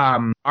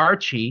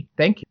Archie,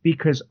 thank you,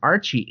 because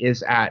Archie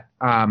is at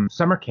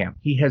summer camp.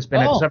 He has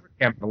been at summer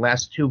camp the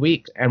last 2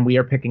 weeks, and we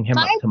are picking him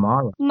up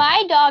tomorrow.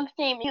 My dog's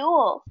name is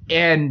Jules.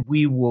 And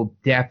we will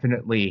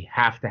definitely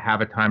have to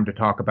have a time to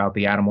talk about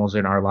the animals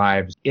in our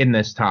lives in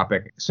this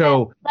topic.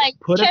 So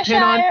put a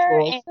pin on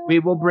Jules. We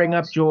will bring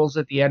up Jules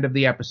at the end of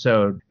the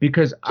episode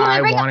because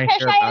I want to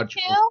hear about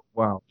Jules.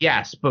 Well,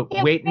 yes, but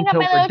wait until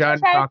we're done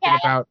talking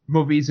about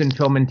movies and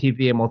film and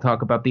TV, and we'll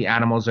talk about the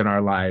animals in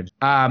our lives.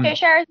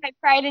 Cheshire is my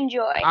pride and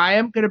joy. I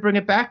am going to bring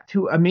it back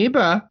to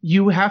Amoeba.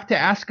 You have to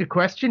ask a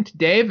question to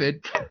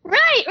David.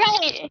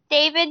 Right.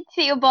 David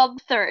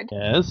Theobald III.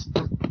 Yes?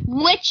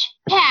 Which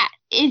cat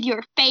is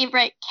your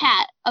favorite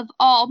cat of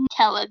all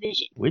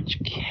television? Which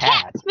cat?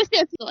 Cat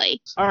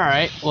specifically. All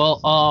right.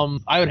 Well,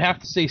 I would have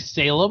to say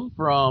Salem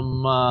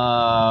from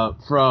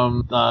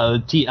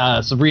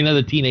Sabrina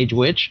the Teenage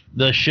Witch,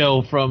 the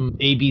show from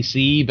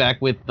ABC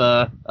back with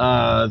what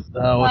the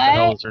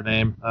hell is her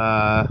name?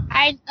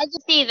 I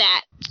just see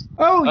that.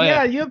 Oh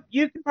yeah,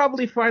 you can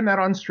probably find that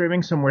on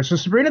streaming somewhere. So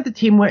Sabrina the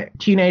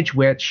Teenage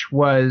Witch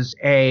was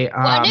a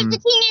what is the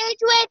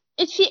Teenage Witch?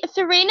 Is she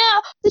Serena?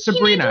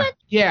 Sabrina.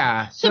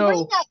 Yeah.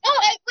 Sabrina. Oh,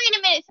 wait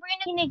a minute.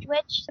 Sabrina Teenage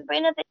Witch.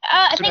 Sabrina.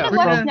 I think I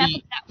watched an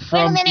episode.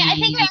 Wait a minute. I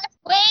think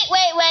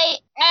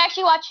wait. I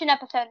actually watched an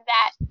episode of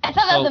that. I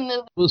thought that was a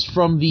movie. It was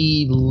from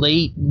the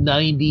late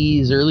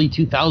 90s, early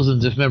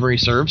 2000s, if memory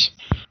serves,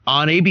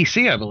 on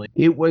ABC, I believe.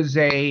 It was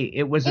a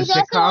sitcom.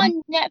 Also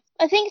on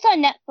I think it's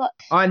on Netflix.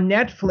 On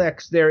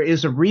Netflix, there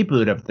is a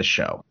reboot of the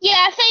show.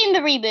 Yeah, I've seen the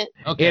reboot.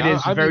 Okay, it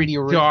is very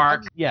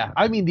dark.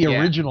 I mean the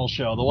original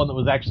show, the one that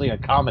was actually a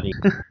comedy.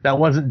 That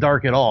wasn't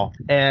dark at all.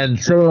 And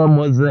Salem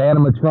was the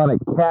animatronic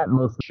cat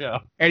most of the show.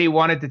 And he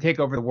wanted to take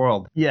over the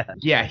world. Yeah.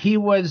 Yeah, he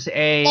was like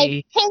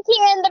Pinky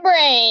in the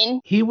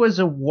Brain. He was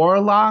a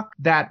warlock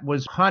that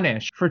was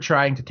punished for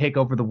trying to take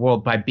over the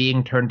world by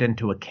being turned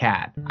into a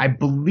cat. I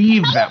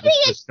believe that was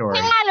the story.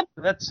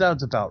 That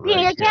sounds about right.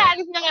 Being a cat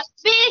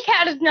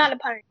is not a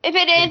punishment. If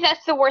it is,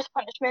 that's the worst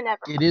punishment ever.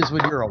 It is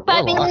when you're a warlock.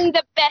 But being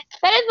the best.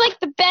 That is like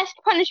the best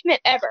punishment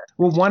ever.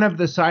 Well, one of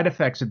the side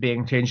effects of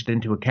being changed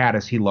into a cat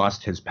is he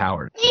lost his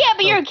powers. Yeah,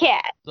 but you're a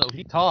cat. So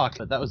he talked,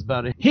 but that was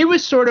about it. He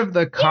was sort of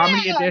the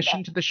comedy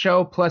addition to the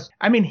show. Plus,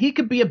 I mean, he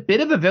could be a bit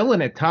of a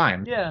villain at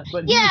times. Yeah,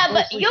 but you're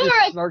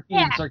a snarky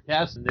cat. and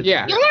sarcastic.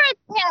 Yeah. You're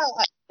a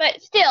cat,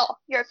 but still,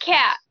 you're a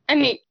cat. I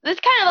mean, this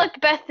kind of like the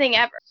best thing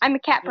ever. I'm a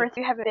cat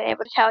person. You haven't been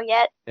able to tell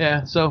yet.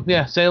 Yeah, so,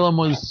 Salem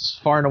was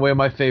far and away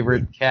my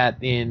favorite cat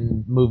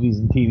in movies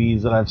and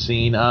TVs that I've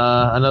seen.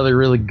 Another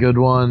really good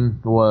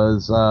one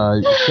was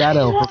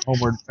Shadow from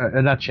Homeward...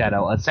 not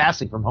Shadow,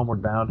 Sassy from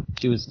Homeward Bound.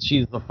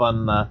 She's the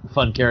fun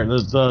character.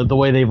 The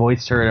way they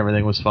voiced her and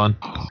everything was fun.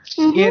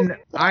 Mm-hmm.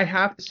 I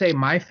have to say,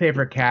 my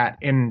favorite cat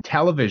in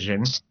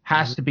television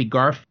has to be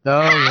Garfield.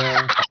 Oh,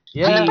 yeah.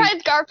 Yeah. I'm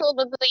surprised Garfield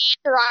was the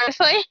answer,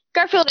 honestly.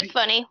 Garfield is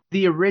funny.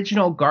 The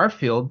original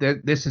Garfield,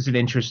 this is an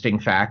interesting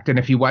fact, and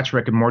if you watch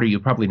Rick and Morty, you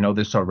probably know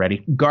this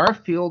already.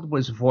 Garfield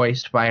was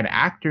voiced by an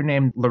actor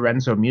named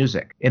Lorenzo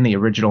Music in the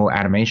original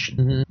animation.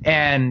 Mm-hmm.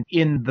 And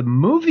in the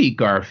movie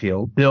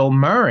Garfield, Bill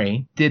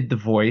Murray did the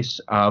voice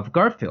of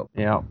Garfield.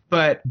 Yeah.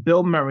 But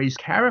Bill Murray's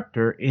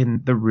character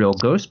in the real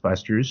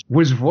Ghostbusters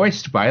was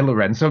voiced by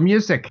Lorenzo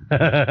Music.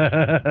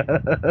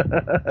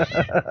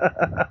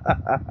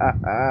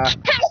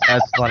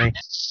 That's funny.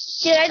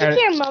 Did I just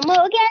hear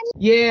Momo again?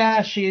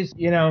 Yeah, she's,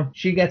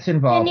 she gets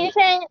involved.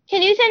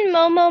 Can you send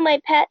Momo my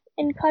pet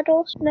in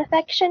cuddles and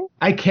affection?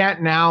 I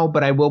can't now,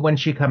 but I will when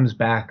she comes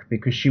back,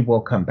 because she will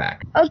come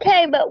back.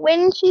 Okay, but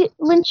when she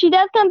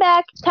does come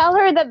back, tell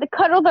her that the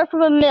cuddles are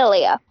from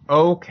Amelia.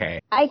 Okay.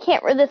 I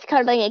can't resist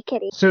cuddling a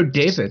kitty. So,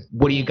 David,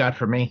 what do you got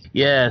for me?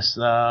 Yes,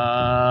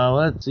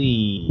 let's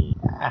see.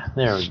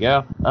 There we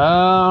go.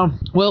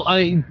 Well,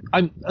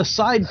 I'm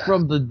aside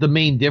from the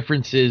main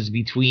differences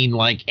between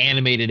like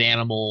animated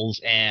animals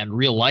and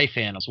real life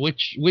animals,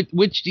 which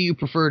do you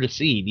prefer to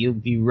see?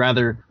 Do you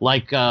rather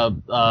like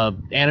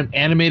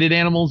animated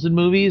animals in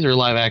movies or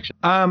live action?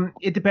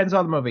 It depends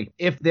on the movie.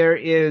 If there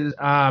is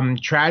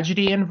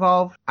tragedy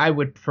involved, I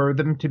would prefer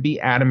them to be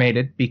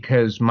animated,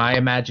 because my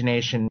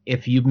imagination,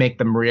 if you make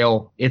them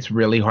real, it's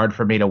really hard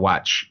for me to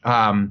watch.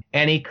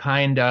 Any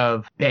kind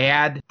of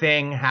bad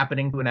thing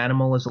happening to an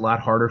animal is a lot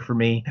harder for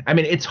me. I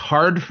mean, it's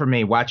hard for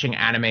me watching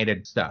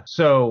animated stuff.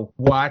 So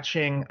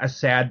watching a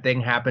sad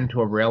thing happen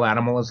to a real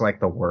animal is like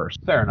the worst.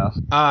 Fair enough.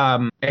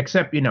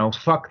 Except,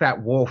 fuck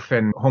that wolf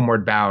in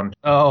Homeward Bound.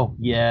 Oh,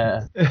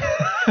 yeah.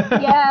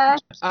 Yeah.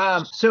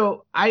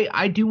 So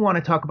I do want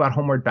to talk about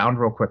Homeward Bound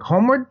real quick.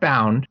 Homeward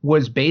Bound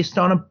was based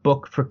on a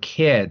book for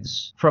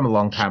kids from a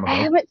long time ago. I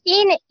haven't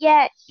seen it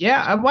yet.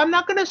 Yeah, well, I'm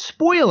not going to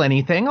spoil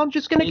anything. I'm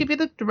just going to give you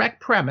the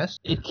direct premise.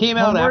 It came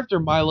out after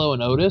Milo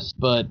and Otis,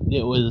 but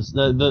it was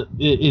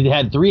it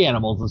had 3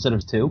 animals instead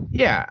of 2.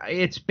 Yeah,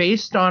 it's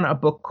based on a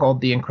book called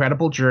The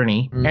Incredible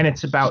Journey, and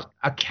it's about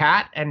a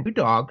cat and 2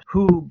 dogs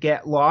who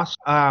get lost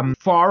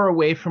far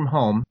away from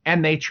home,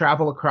 and they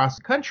travel across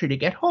the country to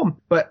get home.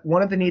 But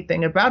one of the neat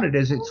thing about it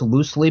is it's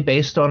loosely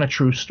based on a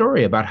true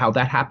story about how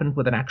that happened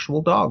with an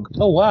actual dog.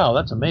 Oh, wow,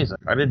 that's amazing.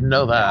 I didn't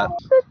know that.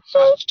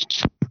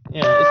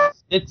 Yeah,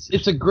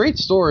 it's a great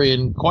story,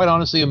 and quite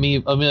honestly,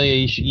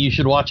 Amelia, you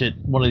should watch it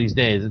one of these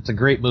days. It's a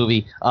great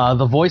movie.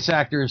 The voice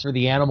actors for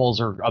the animals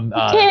are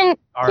amazing.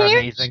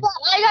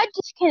 I got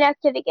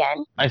disconnected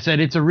again. I said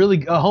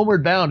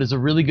Homeward Bound is a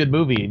really good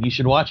movie, and you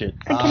should watch it.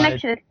 The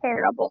connection is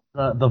terrible.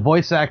 The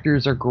voice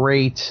actors are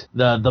great.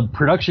 The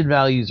production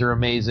values are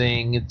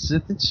amazing. It's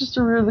just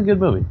a really good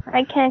movie.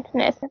 My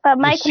connection is, but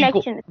my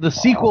connection is. The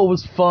sequel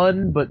was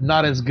fun, but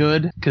not as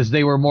good, because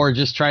they were more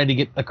just trying to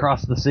get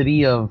across the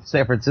city of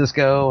San Francisco,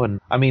 and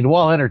I mean,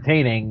 while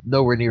entertaining,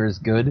 nowhere near as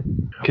good.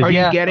 Are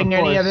you getting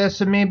any of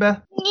this,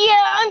 Amoeba?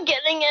 Yeah, I'm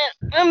getting it.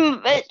 I'm a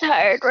bit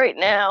tired right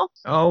now.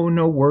 Oh,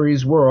 no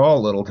worries. We're all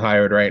a little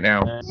tired right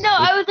now. No,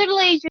 I was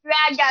literally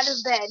dragged out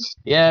of bed.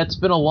 Yeah, it's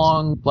been a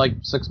long,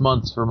 6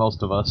 months for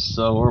most of us,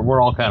 so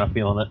we're all kind of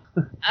feeling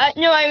it.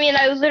 No, I mean,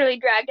 I was literally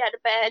dragged out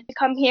of bed to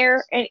come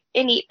here and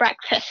eat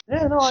breakfast.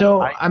 Yeah, no,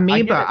 so,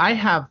 Amoeba, I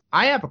have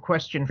a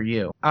question for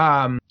you.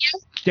 Yes?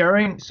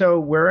 So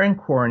we're in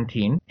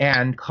quarantine,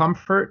 and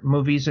comfort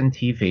movies and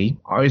TV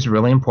always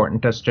really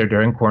important to us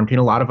during quarantine.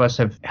 A lot of us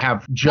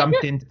have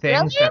jumped into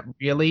things that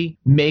really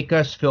make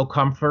us feel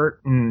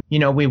comfort, and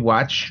we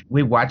watch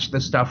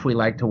the stuff we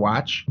like to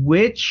watch.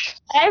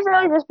 I've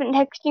really just been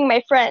texting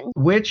my friends.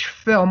 Which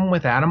film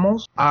with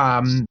animals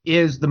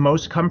is the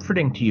most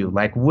comforting to you?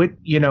 Like, what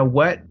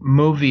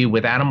movie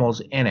with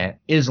animals in it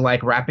is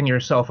like wrapping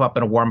yourself up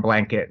in a warm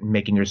blanket and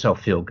making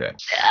yourself feel good?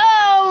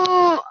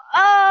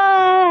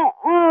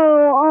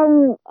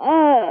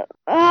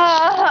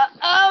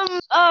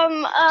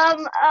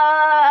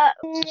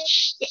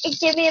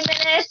 Give me a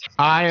minute.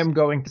 I am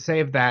going to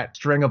save that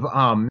string of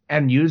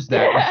and use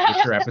that in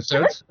future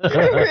episodes.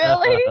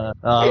 Really?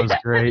 Oh, that was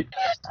great.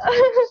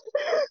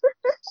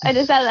 I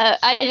just had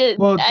that.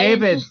 Well,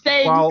 David,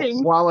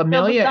 anything. while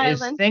Amelia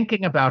is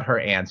thinking about her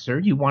answer,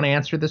 you want to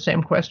answer the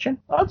same question?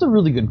 Oh, that's a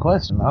really good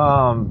question.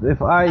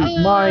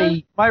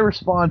 My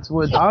response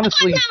would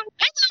honestly. I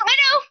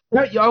know.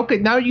 No, okay,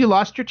 now you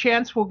lost your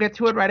chance. We'll get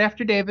to it right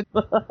after David.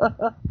 I don't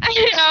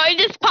know. It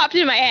just popped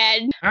in my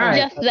head All right.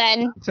 just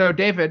then. So,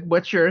 David,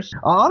 what's yours?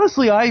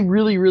 Honestly, I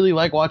really, really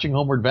like watching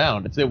Homeward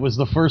Bound. It was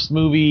the first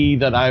movie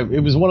that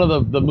it was one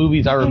of the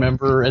movies I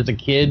remember as a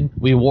kid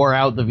we wore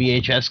out the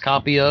VHS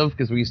copy of,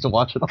 because we used to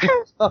watch it all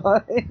the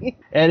time.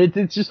 And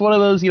it's just one of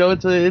those,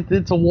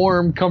 it's a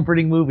warm,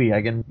 comforting movie.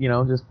 I can,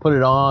 just put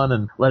it on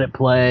and let it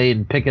play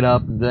and pick it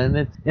up. And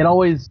then it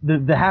always,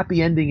 the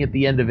happy ending at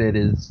the end of it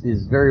is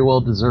very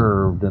well deserved.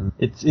 And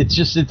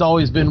it's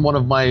always been one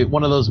of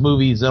those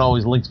movies that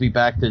always links me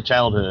back to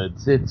childhood.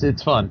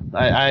 It's fun.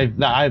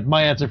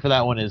 My answer for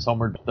that one is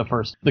Homeward, the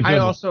first. I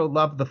also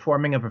love the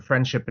forming of a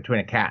friendship between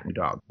a cat and a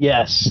dog.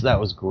 Yes, that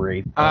was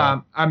great.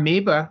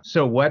 Amoeba,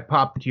 so what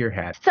popped into your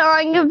head?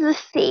 Song of the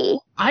Sea.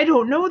 I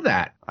don't know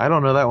that. I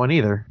don't know that one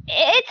either.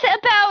 It's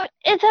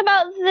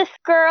about this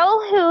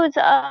girl who's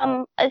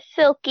a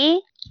Silky.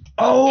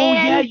 Oh,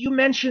 and yeah, you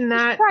mentioned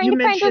that. You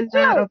mentioned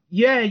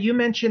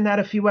that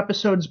a few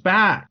episodes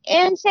back.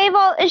 And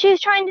she's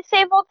trying to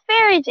save all the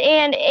fairies,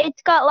 and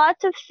it's got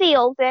lots of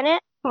seals in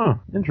it. Huh.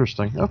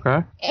 Interesting.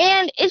 Okay.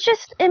 And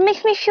it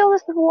makes me feel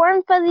this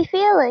warm, fuzzy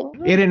feeling.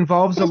 It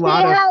involves a Just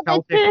lot how of the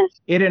Celtic.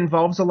 truth- It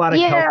involves a lot of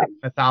Yeah. Celtic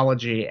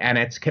mythology, and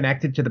it's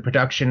connected to the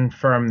production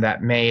firm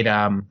that made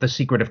The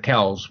Secret of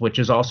Kells, which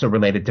is also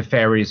related to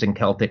fairies and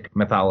Celtic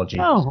mythology.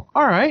 Oh,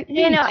 all right.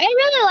 You know, I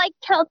really like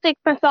Celtic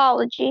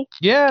mythology.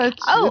 Yeah,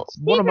 it's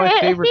one of my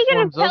favorite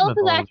forms of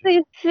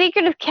mythology.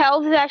 Secret of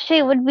Kells is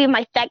actually would be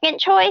my second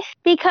choice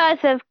because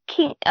of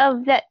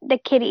the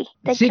kitty.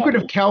 The Secret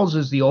kitty. of Kells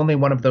is the only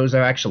one of those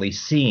I've actually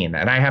seen,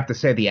 and I have to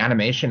say the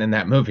animation in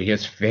that movie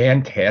is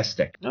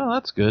fantastic. Oh,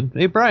 that's good.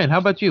 Hey, Brian, how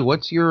about you?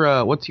 What's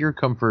your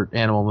comfort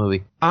animal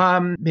movie?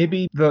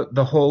 Maybe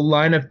the whole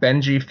line of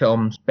Benji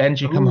films.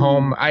 Benji Come Ooh.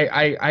 Home.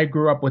 I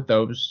grew up with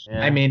those.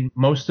 Yeah. I mean,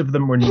 most of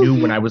them were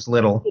new when I was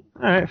little.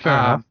 All right, fair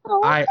enough.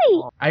 Oh, I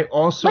wait. I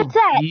also What's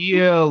that?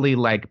 really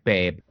like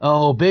Babe.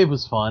 Oh, Babe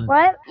was fun.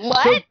 What? So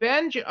What?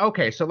 Benji,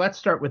 okay, so let's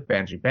start with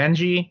Benji.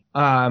 Benji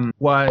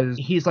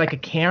he's like a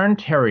Cairn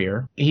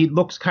Terrier. He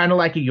looks kind of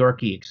like a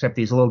Yorkie, except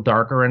he's a little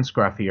darker and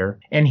scruffier.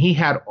 And he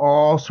had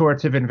all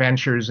sorts of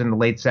adventures in the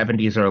late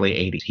 70s, early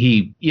 80s.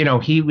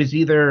 He was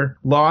either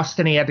lost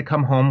and he had to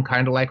come home,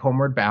 kind of like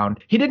Homeward Bound.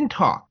 He didn't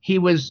talk. He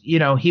was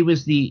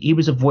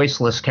a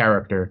voiceless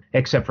character,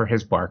 except for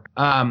his bark.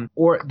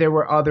 Or there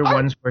were other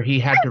ones where he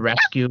had to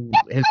rescue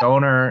his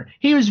owner.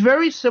 He was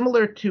very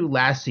similar to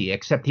Lassie,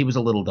 except he was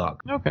a little dog.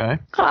 Okay.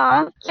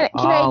 Aw. Can I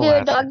do a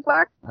Lassie. dog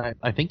bark?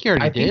 I think you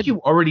already I did. think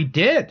you already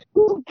did.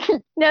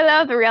 No,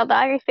 that was a real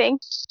dog, I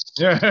think.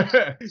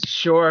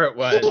 Sure it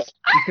was.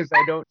 Because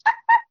I don't.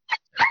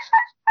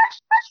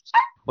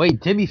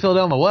 Wait, Timmy fell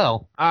down the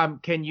well.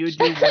 Can you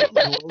do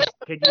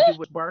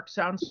what bark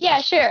sounds?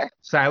 Yeah, sure.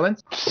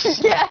 Silence.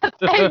 Yeah,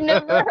 I've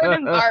never heard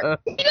him bark.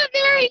 He's a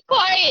very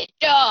quiet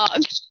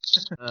dog.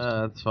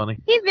 That's funny.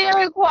 He's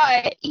very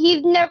quiet.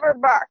 He's never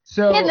barked.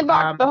 So He hasn't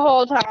barked the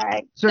whole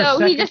time. so So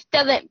he second- just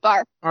doesn't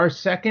bark. our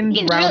second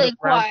He's round really of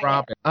round quiet.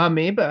 robin.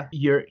 Amoeba,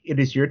 it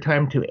is your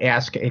time to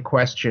ask a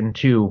question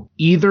to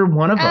either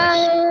one of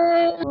us.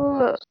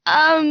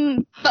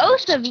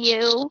 Both of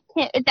you.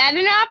 Is that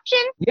an option?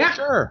 Yeah.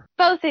 Sure.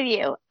 Both of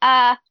you.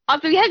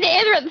 Also, you have to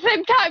answer at the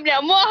same time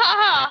now.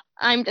 Mwahaha.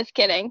 I'm just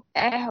kidding.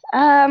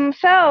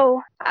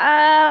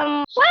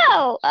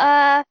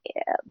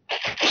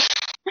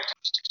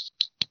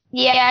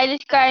 Yeah, I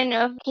just got a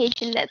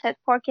notification that says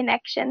poor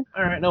connection.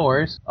 All right, no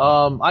worries.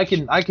 I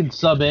can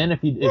sub in if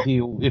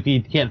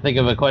you can't think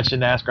of a question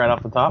to ask right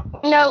off the top.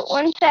 No,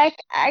 one sec.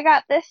 I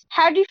got this.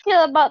 How do you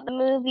feel about the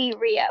movie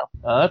Rio?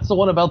 That's the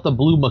one about the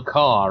blue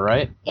macaw,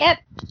 right? Yep.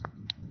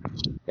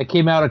 It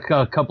came out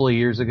a couple of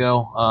years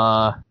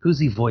ago. Who's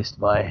he voiced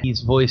by? He's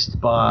voiced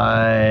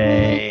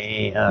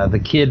by the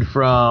kid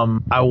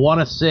from, I want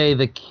to say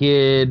the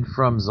kid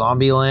from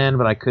Zombieland,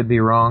 but I could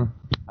be wrong.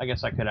 I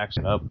guess I could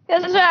actually.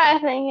 That's what I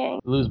was thinking.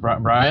 Lose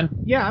Brian?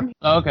 Yeah. I'm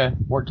Oh, okay,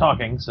 we're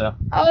talking, so.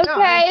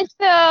 Okay,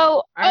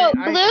 so I-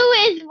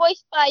 Blue is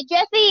voiced by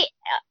Jesse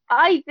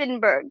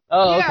Eisenberg.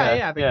 Oh, okay.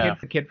 Yeah.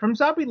 The kid from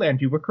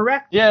Zombieland. You were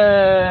correct. Yay!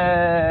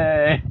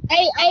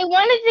 I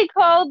wanted to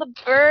call the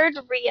bird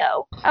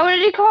Rio. I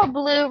wanted to call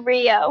Blue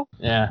Rio.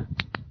 Yeah.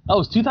 Oh, it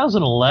was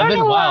 2011? I don't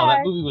know Wow, why.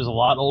 that movie was a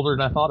lot older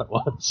than I thought it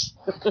was.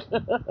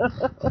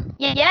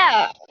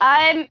 Yeah,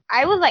 I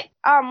was like,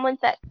 one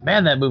sec.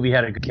 Man, that movie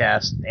had a good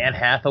cast. Anne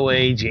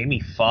Hathaway,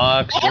 Jamie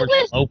Foxx, I George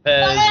was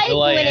Lopez, 5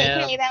 Will I when it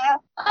Am. came out.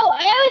 Oh,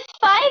 I was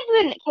 5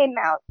 when it came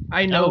out.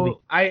 I That would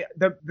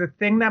know. The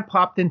thing that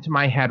popped into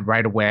my head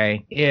right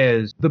away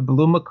is the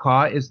blue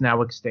macaw is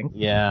now extinct,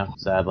 Yeah,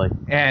 sadly.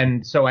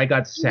 and so I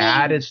got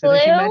sad mean as soon as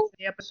you Blue? mentioned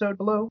the episode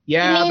Blue.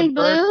 Yeah, You mean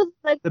Blue?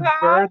 the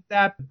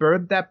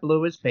bird that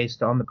Blue is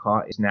based on, the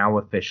macaw, is now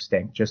a fish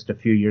extinct. Just a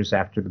few years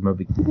after the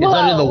movie. Is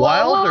that in the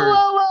wild or?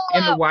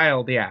 In the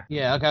wild, yeah.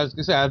 Yeah, okay. I was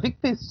gonna say. I think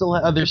they still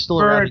they're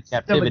still around in Birds still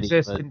captivity.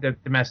 exist but- in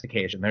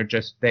domestication. They're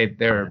just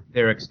they're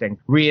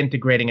extinct.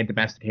 Reintegrating a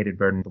domesticated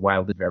bird in the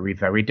wild is very,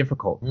 very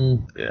difficult.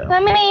 Yeah.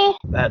 Let me.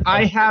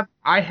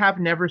 I have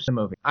never seen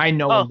the movie. I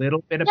know a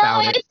little bit No,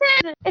 about it.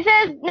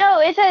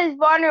 it says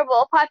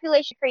vulnerable,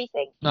 population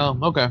increasing. Oh,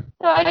 okay.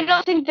 So I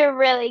don't think they're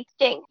really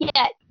extinct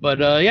yet. But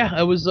yeah,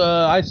 it was.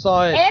 I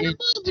saw it in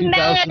Animals 2000.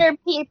 matter,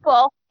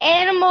 people.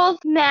 Animals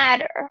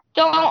matter.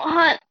 Don't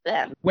hunt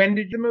them. When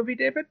did the movie,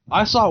 David?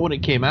 I saw it when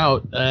it came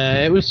out.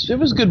 It was a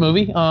good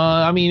movie.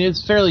 I mean,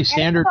 it's fairly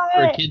standard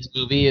for a kids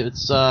movie.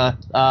 It's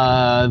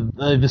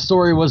the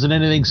story wasn't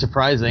anything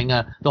surprising.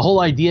 The whole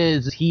idea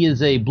is he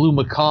is a blue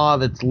macaw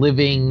that's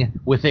living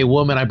with a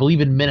woman, I believe,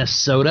 in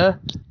Minnesota,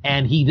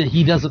 and he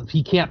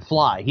can't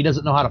fly. He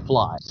doesn't know how to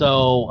fly.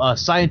 So a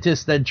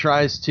scientist then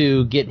tries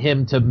to get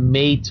him to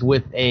mate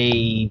with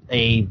a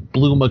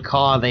blue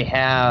macaw they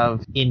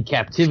have in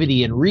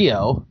captivity in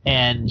Rio,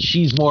 and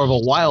she's more of a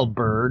wild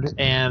bird,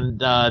 and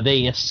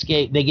they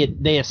escape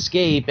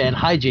and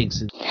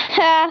hijinks.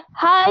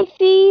 High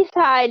seas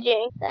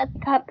hijinks. That's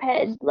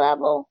Cuphead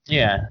level.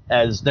 Yeah,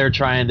 as they're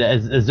trying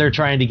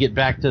to get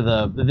back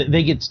to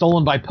they get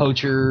stolen by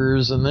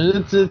poachers, and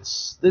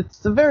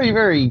it's a very,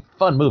 very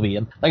fun movie.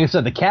 And like I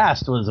said, the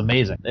cast was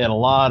amazing. They had a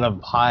lot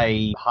of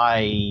high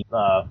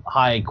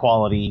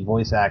quality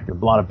voice actors,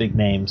 a lot of big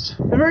names.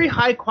 A very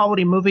high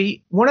quality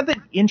movie. One of the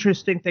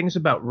interesting things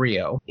about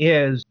Rio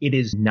is it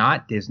is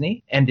not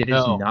Disney and it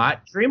is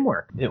not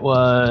DreamWorks. It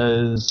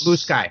was Blue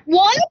Sky.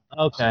 What?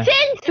 Okay.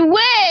 Since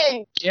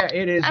when? Yeah,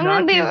 it is I'm not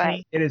gonna be Disney.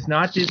 right. It is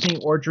not Disney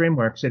or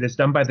DreamWorks. It is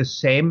done by the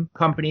same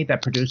company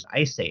that produced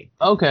Ice Age.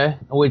 Okay,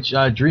 which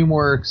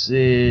DreamWorks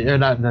is, or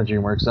not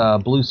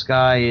DreamWorks. Blue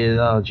Sky is.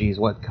 Oh, geez,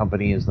 what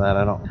company is that?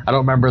 I don't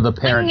remember the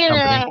parent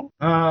company.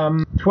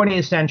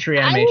 20th Century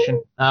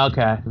Animation.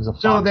 Okay, it was a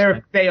So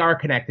Fox they are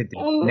connected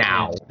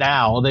now.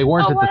 now. They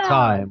weren't Oh, at the wow.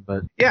 time,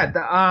 but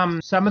Yeah,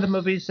 some of the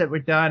movies that were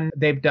done,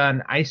 they've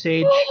done Ice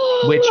Age,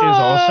 which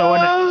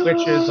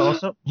is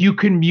also you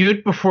can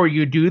mute before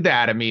you do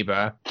that,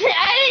 Amoeba.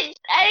 I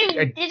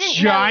A didn't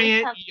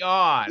giant know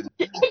yawn.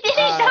 it was coming. I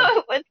didn't know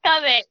it was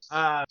coming.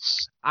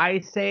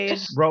 Ice Age,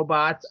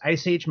 Robots,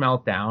 Ice Age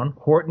Meltdown,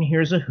 Horton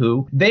Hears a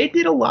Who. They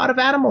did a lot of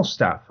animal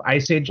stuff.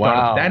 Ice Age, Dawn of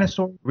Wow. the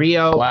Dinosaur,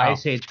 Rio, Wow.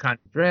 Ice Age,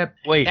 Contra Drip.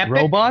 wait, Epic.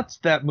 Robots?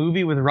 That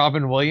movie with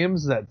Robin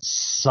Williams that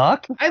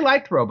sucked? I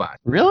liked Robots.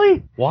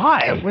 Really?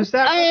 Why? Was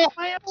that?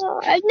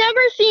 I've never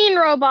seen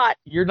Robot.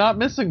 You're not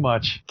missing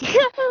much.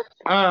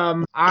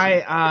 I feel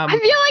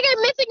like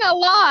I'm missing a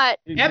lot.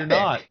 You're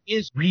not. Epic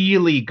is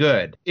really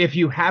good. If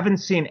you haven't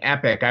seen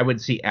Epic, I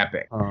would see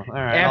Epic. Oh, all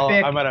right.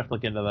 Epic. I might have to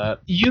look into that.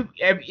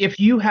 If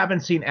you haven't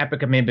seen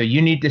Epic, Amoeba,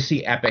 you need to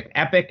see Epic.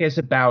 Epic is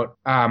about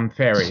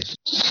fairies,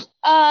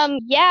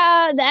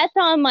 Yeah, that's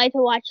on my to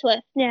watch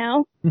list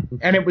now.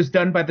 and it was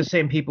done by the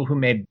same people who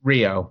made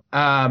Rio.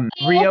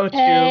 Rio 2.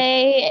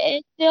 Okay,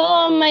 it's still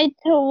on my to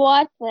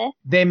watch list.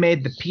 They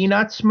made the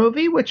Peanuts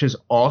movie, which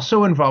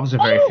also involves a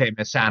very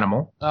famous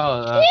animal.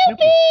 Oh,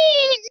 Snoopy!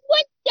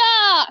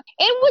 Woodstock!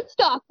 And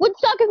Woodstock!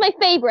 Woodstock is my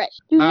favorite.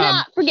 Do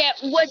not forget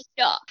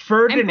Woodstock.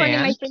 pointing my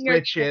Ferdinand, finger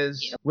at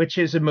which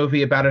is a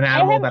movie about an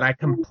animal that I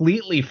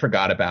completely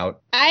forgot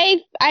about.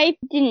 I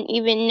didn't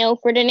even know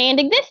Ferdinand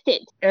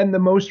existed. And the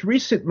most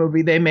recent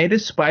movie they made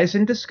is Spies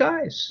in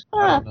Disguise.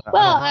 Well,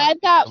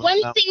 I've got one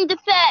thing to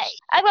say.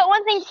 I've got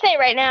one thing to say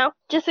right now,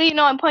 just so you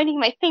know I'm pointing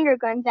my finger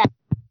guns at.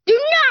 Do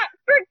not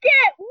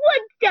forget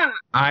Woodstock!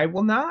 I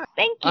will not.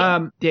 Thank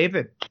you.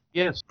 David,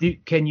 yes.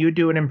 can you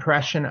do an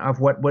impression of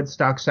what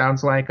Woodstock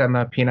sounds like on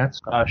the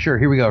Peanuts? Sure.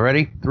 Here we go.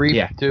 Ready? 3,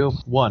 Yeah. 2,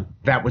 1.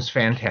 That was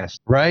fantastic.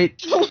 Right?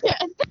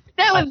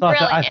 That was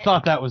brilliant. I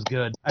thought that was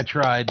good. I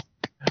tried.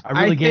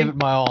 I really gave it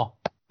my all.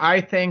 I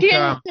think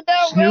That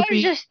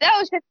Snoopy. was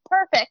just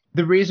perfect.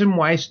 The reason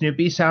why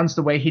Snoopy sounds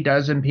the way he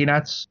does in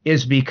Peanuts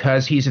is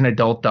because he's an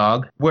adult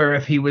dog. Where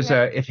if he was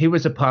a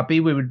puppy,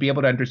 we would be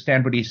able to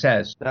understand what he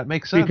says. That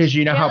makes sense. Because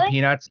you know how Really?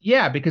 Peanuts,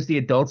 because the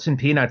adults in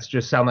Peanuts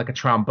just sound like a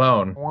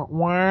trombone.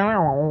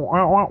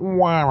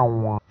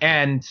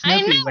 And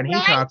Snoopy, know, when he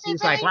right? talks,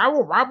 he's like,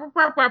 Oh my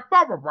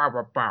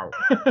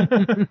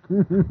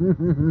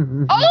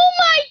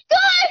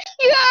gosh,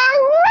 you're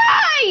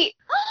right!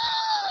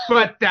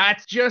 but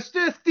that's just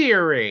a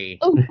theory.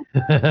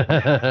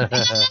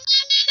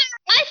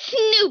 A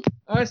Snoop.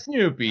 A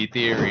Snoopy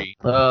theory.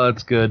 Oh,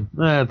 that's good.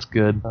 That's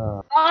good.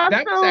 That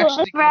was Also,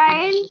 actually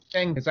Brian.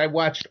 thing because I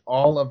watched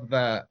all of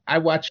the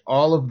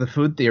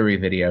food theory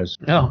videos.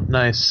 Oh,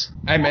 nice.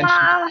 I mentioned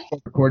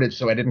it recorded,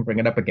 so I didn't bring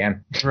it up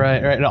again.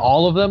 Right. And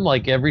all of them,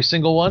 like every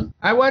single one.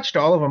 I watched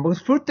all of them, but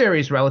food theory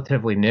is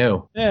relatively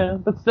new. Yeah,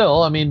 but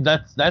still, I mean,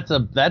 that's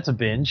a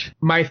binge.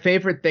 My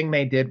favorite thing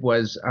they did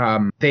was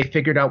they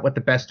figured out what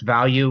the best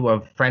value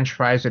of French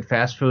fries at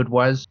fast food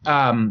was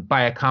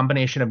by a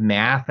combination of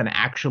math and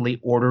actually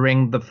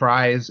ordering the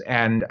fries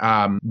and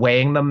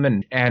weighing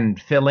them and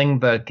filling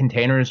the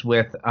containers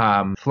with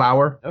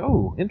flour.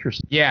 Oh,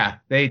 interesting. Yeah,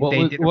 they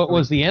did. What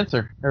was the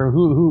answer, or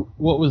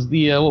what was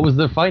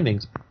the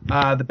findings?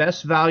 The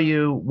best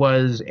value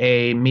was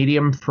a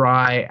medium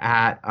fry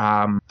at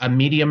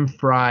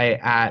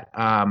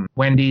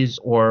Wendy's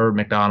or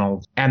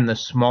McDonald's, and the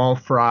small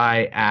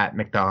fry at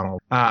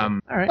McDonald's. All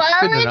right. Why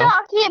are good we to know.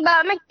 talking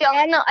about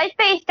McDonald's? I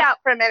spaced out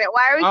for a minute.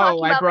 Why are we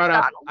talking about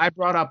McDonald's? I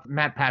brought up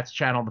Matt Pat's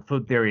channel, the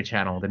Food Theory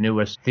channel, the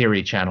newest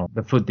theory channel,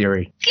 the Food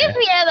Theory. Excuse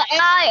me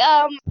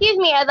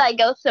as I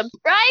go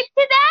subscribe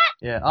to that.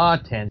 Yeah.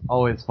 10.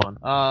 Always fun.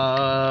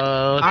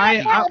 I'm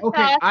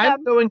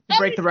going to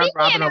break the round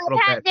robin a little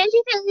bit.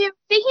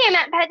 Speaking of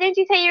Matt Pat, didn't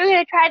you say you were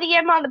going to try to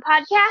get him on the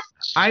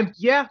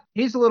podcast?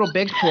 He's a little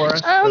big for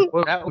us. But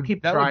we'll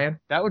keep trying.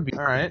 That would be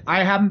all right.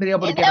 I haven't been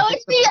able to get That a would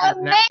be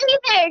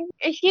amazing.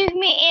 Excuse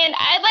me, and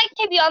I'd like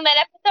to be on that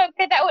episode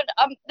because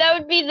that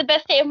would be the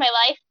best day of my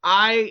life.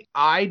 I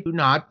do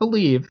not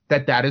believe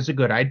that is a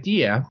good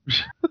idea.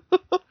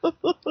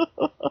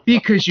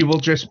 Because you will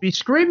just be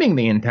screaming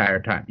the entire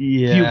time.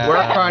 Yeah. If you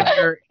work on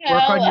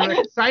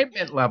your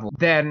excitement level,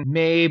 then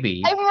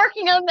maybe I'm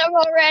working on them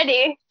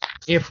already.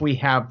 if we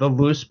have the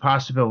loose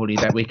possibility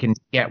that we can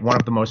get one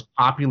of the most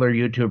popular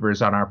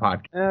YouTubers on our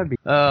podcast.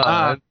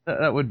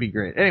 That would be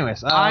great.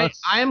 Anyways, I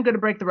am going to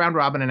break the round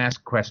robin and ask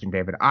a question,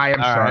 David. I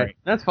am sorry. Right.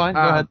 That's fine.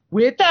 Go ahead.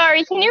 Which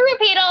Sorry, can you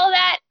repeat all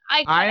that?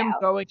 I'm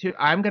going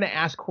to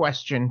ask a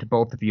question to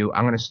both of you.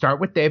 I'm going to start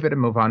with David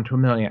and move on to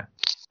Amelia.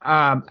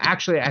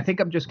 Actually, I think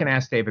I'm just going to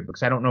ask David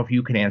because I don't know if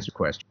you can answer the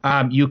question.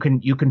 You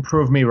can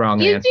prove me wrong.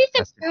 You'd be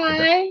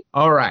surprised.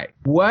 All right.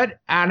 What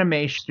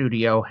animation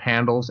studio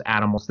handles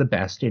animals the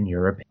best in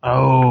your opinion?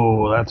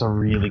 Oh, that's a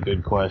really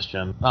good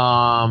question.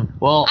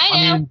 Well,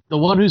 I mean, the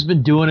one who's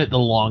been doing it the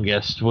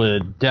longest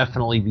would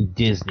definitely be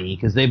Disney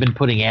because they've been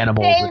putting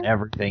animals in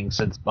everything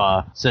since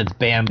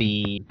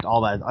Bambi,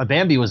 all that.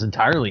 Bambi was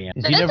entirely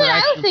animals. That's what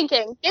I was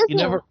thinking.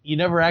 You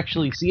never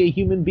actually see a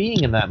human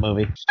being in that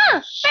movie.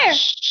 Huh, fair.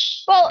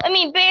 Well, I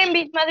mean,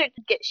 Bambi's mother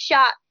did get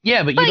shot.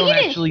 Yeah, but you don't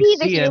actually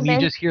see him. You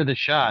just hear the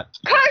shot.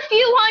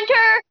 Curfew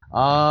Hunter!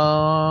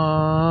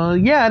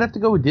 Yeah, I'd have to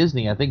go with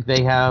Disney. I think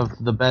they have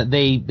the best.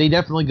 They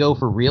definitely go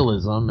for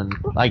realism, and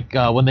like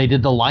when they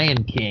did The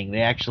Lion King,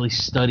 they actually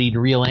studied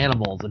real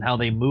animals and how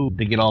they moved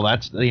to get all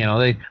that. You know,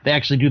 they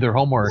actually do their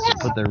homework and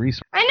put their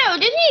research. I know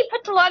Disney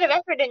puts a lot of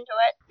effort into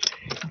it.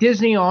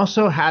 Disney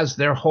also has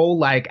their whole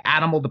like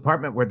animal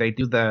department where they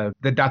do the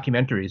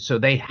documentaries, so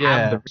they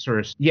have the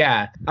resource.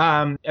 Yeah.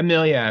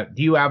 Amelia,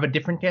 do you have a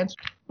different answer?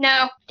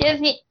 No,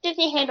 Disney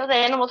handles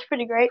animals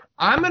pretty great.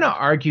 I'm going to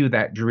argue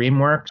that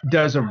DreamWorks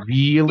does a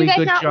really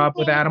good job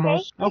with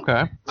animals.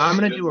 Okay. I'm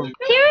going to do a...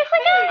 Seriously,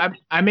 guys?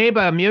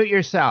 Ameba, mute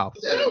yourself.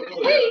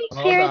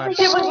 Seriously,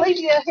 Give a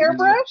lady a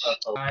hairbrush?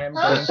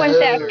 One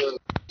sec.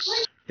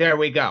 There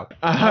we go.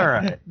 All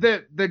right.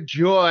 The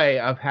joy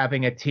of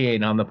having a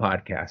teen on the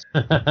podcast.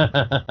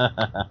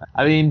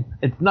 I mean,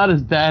 it's not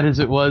as bad as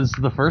it was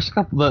the first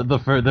couple, the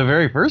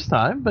very first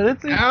time, but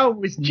it's it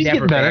was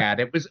never bad.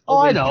 It was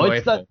always I know joyful.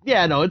 it's not.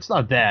 Yeah, no, it's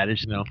not bad.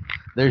 It's, you know,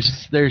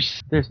 there's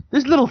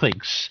little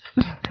things.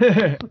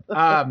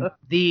 I'm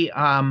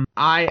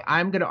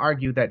going to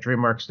argue that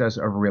DreamWorks does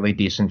a really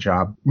decent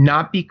job,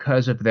 not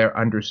because of their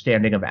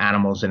understanding of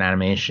animals and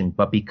animation,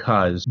 but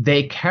because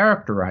they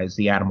characterize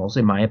the animals,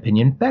 in my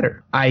opinion,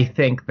 better. I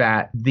think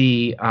that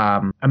the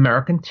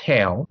American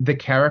Tail, the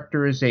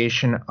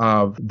characterization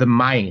of the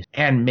mice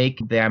and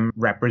making them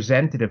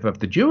representative of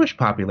the Jewish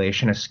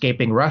population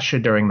escaping Russia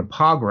during the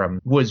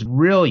pogrom was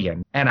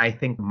brilliant. And I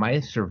think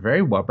mice are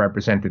very well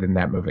represented in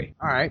that movie.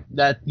 All right,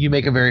 that you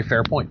make a very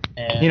fair point.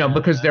 And, you know,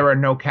 because there are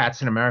no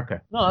cats in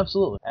America. No,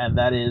 absolutely, and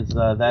that is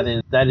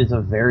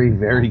a very,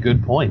 very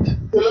good point.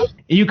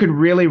 You could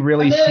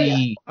really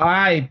see.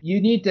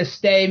 You need to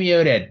stay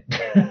muted.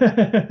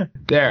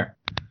 There.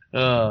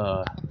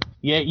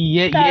 Yeah,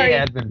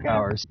 admin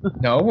powers.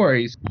 No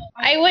worries.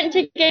 I went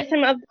to get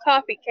some of the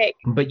coffee cake.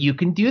 But you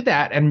can do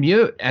that and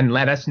mute and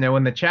let us know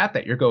in the chat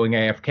that you're going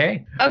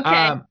AFK.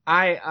 Okay.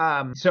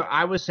 So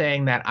I was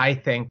saying that I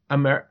think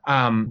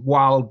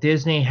while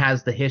Disney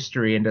has the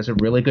history and does a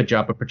really good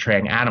job of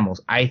portraying animals,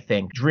 I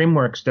think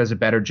DreamWorks does a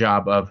better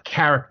job of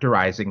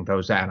characterizing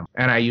those animals.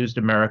 And I used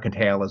American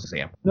Tail as an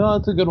example. No,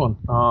 that's a good one.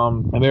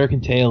 American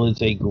Tail is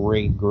a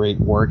great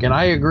work, and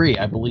I agree.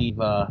 I believe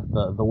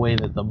the way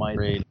that the mice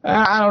raid.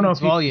 I don't know if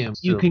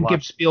volumes. You can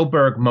give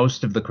Spielberg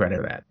most of the credit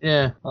of that.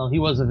 Yeah, well, he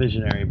was a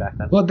visionary back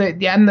then. Well,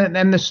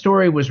 and the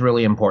story was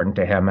really important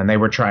to him, and they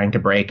were trying to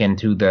break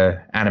into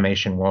the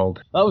animation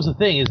world. That was the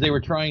thing, is they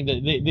were trying to.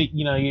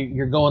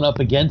 You're going up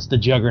against the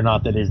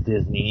juggernaut that is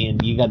Disney,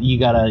 and you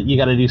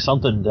gotta do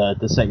something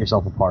to set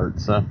yourself apart.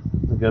 So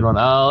it's a good one.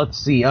 Let's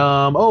see.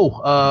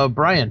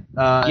 Brian.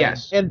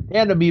 Yes.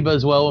 And Amoeba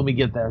as well when we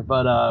get there.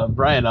 But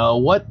Brian,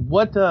 what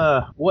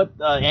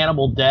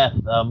animal death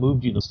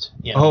moved you most?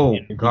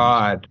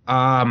 God.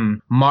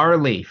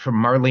 Marley from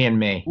Marley and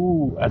Me.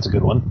 Ooh, that's a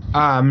good one.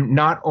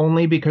 Not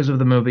only because of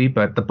the movie,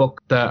 but the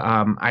book.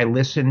 I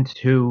listened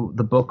to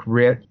the book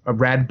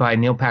read by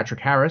Neil Patrick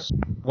Harris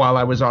while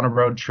I was on a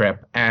road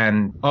trip,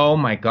 and oh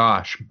my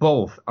gosh,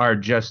 both are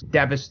just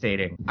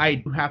devastating. I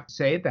do have to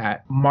say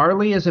that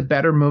Marley is a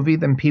better movie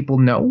than people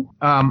know.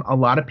 A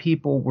lot of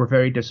people were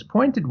very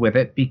disappointed with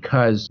it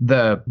because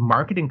the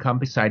marketing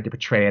company decided to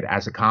portray it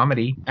as a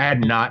comedy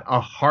and not a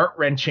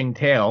heart-wrenching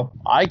tale.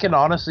 I can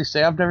honestly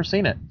say I've never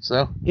seen it.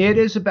 So it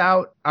is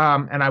about,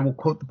 and I will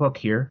quote the book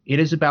here, it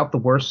is about the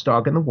worst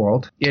dog in the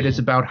world. It is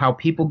about how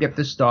people get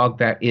this dog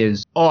that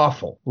is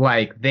awful.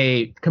 Like,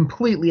 they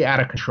completely out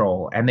of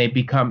control, and they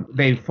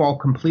fall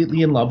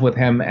completely in love with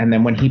him, and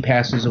then when he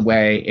passes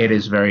away, it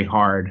is very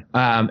hard.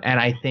 And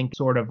I think it's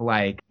sort of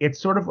like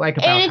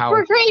about and it's how...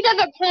 portrayed as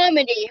a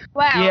comedy.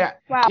 Wow. Yeah.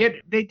 Wow.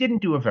 They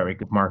didn't do a very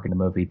good mark in the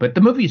movie, but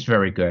the movie is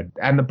very good,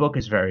 and the book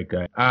is very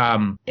good.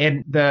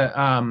 And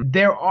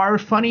there are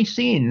funny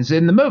scenes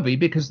in the movie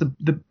because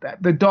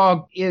the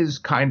dog is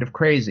kind of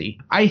crazy.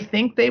 I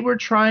think they were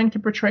trying to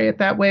portray it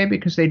that way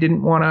because they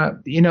didn't want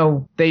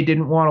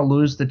to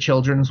lose the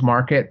children's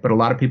market, but a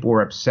lot of people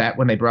were upset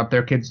when they brought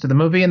their kids to the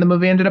movie, and the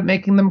movie ended up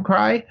making them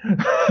cry.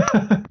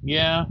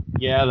 Yeah,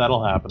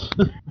 that'll happen.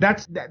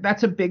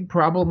 That's a big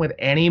problem with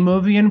any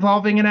movie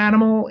involving an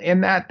animal,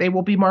 in that they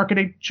will be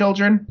marketed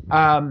children.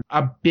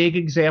 A big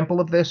example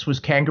of this was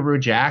Kangaroo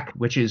Jack,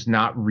 which is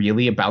not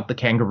really about the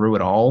kangaroo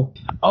at all.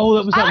 Oh,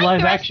 that was that I like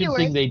live the action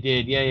rescuers. thing they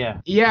did.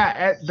 Yeah.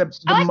 Yeah, the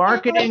I like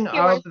marketing the of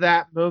of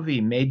that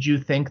movie made you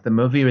think the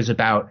movie was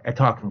about a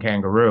talking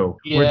kangaroo.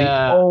 Where the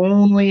Yeah.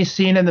 only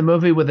scene in the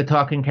movie with a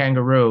talking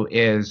kangaroo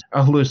is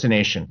a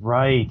hallucination.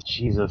 Right.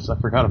 Jesus, I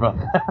forgot about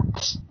that.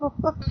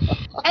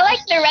 I like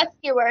The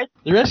Rescuers.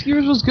 The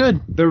Rescuers was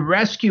good. The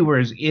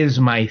Rescuers is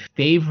my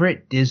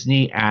favorite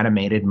Disney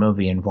animated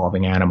movie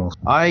involving animals.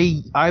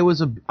 I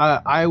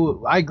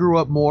grew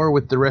up more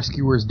with The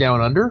Rescuers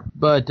Down Under,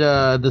 but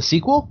the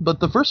sequel, but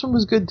the first one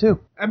was good too.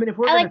 I mean, if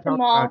we're I going like to talk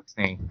them all. about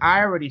Disney,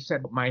 I already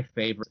said my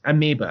favorite.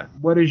 Amoeba.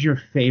 What is your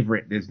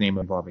favorite Disney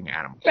movie involving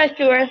animals?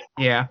 Rescuers.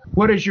 Yeah.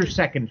 What is your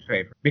second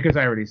favorite? Because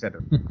I already said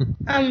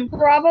it.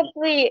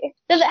 Probably.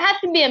 Does it have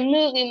to be a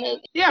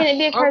movie? Yeah. Can it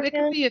be a Oh,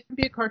 cartoon? it can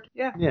be a cartoon.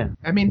 Yeah. Yeah.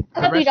 I mean,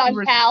 The Puppy Dog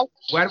Rescuers- Pal.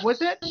 What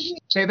was it?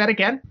 Say that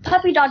again.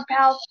 Puppy Dog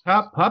Pal.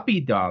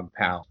 Puppy Dog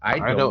Pal.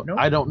 I don't know.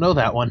 I don't know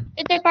that one.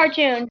 It's a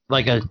cartoon.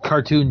 Like a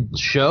cartoon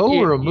show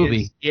or a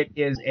movie? It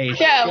is a Show.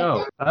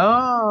 show.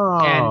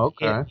 Oh, And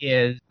okay. it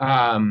is,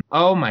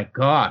 oh my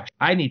gosh,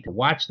 I need to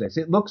watch this.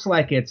 It looks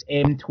like it's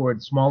aimed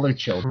towards smaller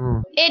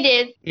children. It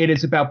is. It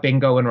is about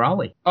Bingo and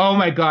Raleigh. Oh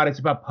my god, it's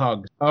about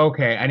pugs.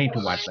 Okay, I need to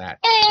watch that.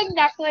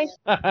 Exactly.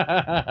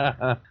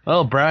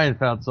 Well, Brian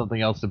found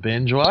something else to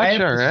binge watch, I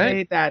have all to right?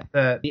 say that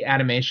the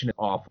animation is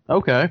awful.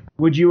 Okay.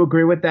 Would you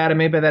agree with that,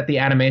 Amoeba, that the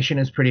animation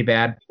is pretty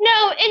bad?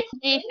 No, it's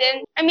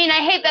decent. I mean, I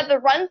hate that the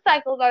run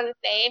cycles are the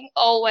same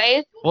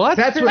always. Well, that's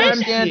That's what pretty I'm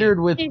standard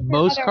with seeing.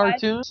 most Otherwise.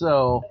 cartoons,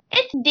 so,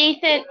 It's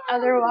decent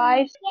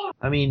otherwise.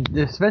 I mean,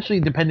 especially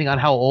depending on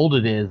how old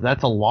it is,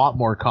 that's a lot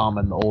more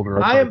common the older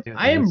a I am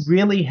cartoon is.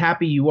 really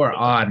happy you are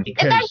on It's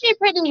because actually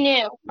pretty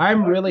new.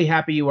 I'm really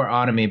happy you are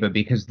on, Amoeba,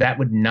 because that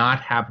would not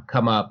have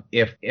come up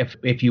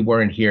if you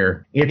weren't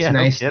here. It's Yeah, no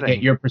nice to kidding.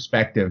 get your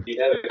perspective.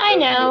 I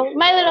know.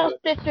 My little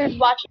sister's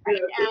watching right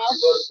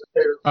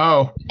now.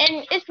 Oh,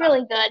 And it's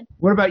really good.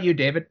 what about you,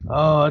 David?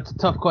 Oh, it's a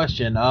tough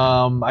question.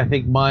 I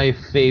think my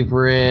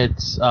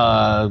favorite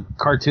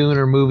cartoon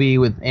or movie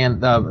with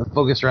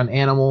focused around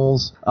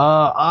animals.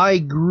 I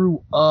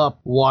grew up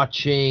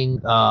watching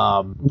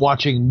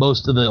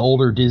most of the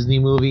older Disney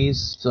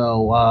movies.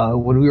 So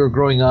when we were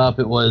growing up,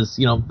 it was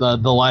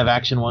the live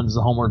action ones,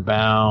 the Homeward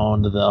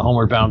Bound, the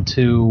Homeward Bound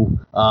 2.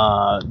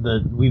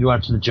 We'd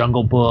watch The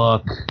Jungle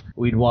Book.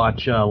 We'd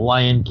watch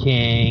Lion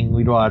King.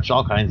 We'd watch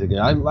all kinds of good.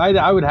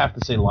 I would have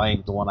to say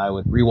Lion's the one I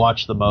would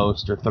rewatch the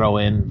most or throw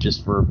in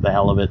just for the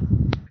hell of it.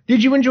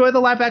 Did you enjoy the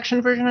live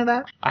action version of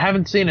that? I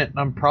haven't seen it.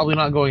 I'm probably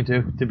not going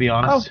to be Oh,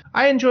 honest.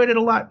 I enjoyed it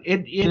a lot.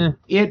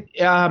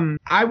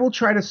 I will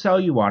try to sell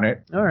you on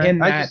it. All right. In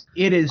that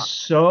it is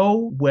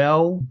so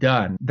well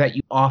done that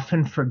you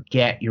often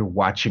forget you're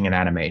watching an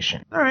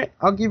animation. All right,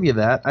 I'll give you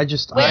that.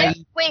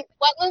 Wait,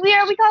 what movie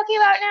are we talking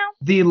about now?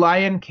 The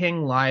Lion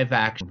King live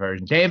action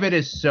version. David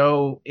is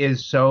so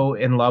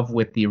in love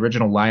with the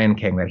original Lion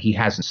King that he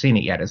hasn't seen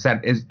it yet.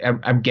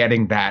 I'm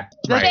getting that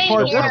That's right.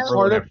 part, Same that's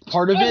here.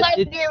 part of I it. like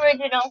It's, the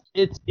original.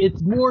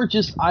 it's more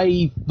just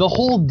the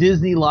whole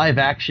Disney live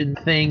action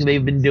thing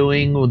they've been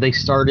doing. They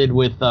started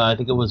with I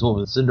think it was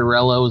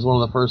Cinderella was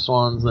one of the first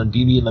ones, then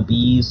Beauty and the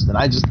Beast, and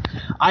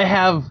I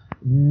have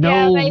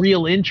no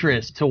real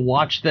interest to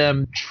watch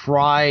them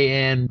try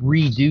and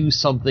redo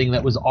something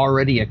that was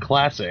already a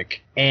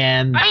classic.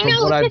 And I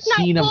know, it's just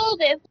not cool.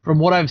 from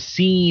what I've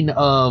seen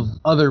of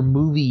other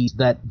movies,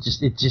 that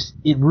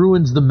it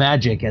ruins the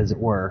magic, as it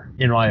were,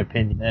 in my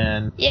opinion.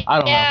 And I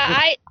don't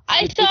know.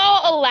 I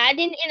saw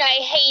Aladdin and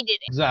I hated it.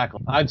 Exactly.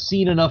 I've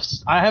seen enough.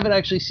 I haven't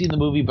actually seen the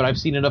movie, but I've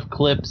seen enough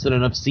clips and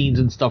enough scenes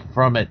and stuff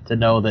from it to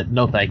know that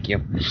no, thank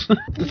you.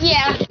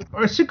 Yeah.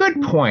 It's a good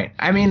point.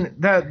 I mean,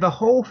 the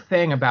whole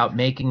thing about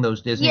making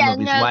those Disney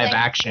movies live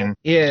action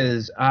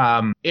is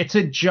it's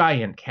a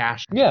giant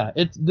cash. Yeah,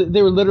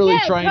 they were literally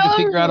trying to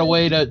figure out a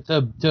way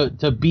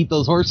to beat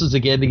those horses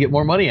again to get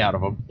more money out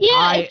of them.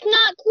 Yeah, it's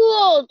not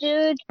cool,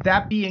 dude.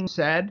 That being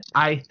said,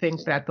 I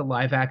think that the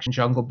live action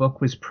Jungle Book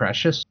was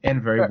precious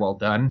and very well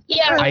done.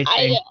 Yeah,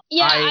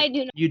 I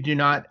do. You do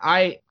not.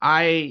 I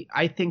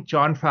think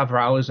Jon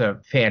Favreau is a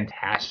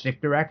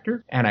fantastic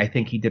director, and I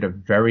think he did a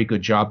very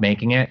good job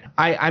making it.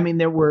 I mean,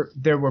 there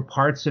were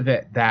parts of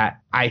it that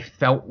I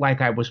felt like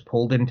I was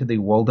pulled into the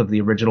world of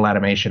the original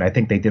animation. I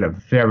think they did a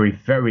very,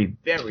 very,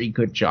 very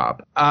good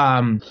job.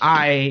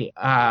 I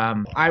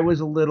was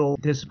a little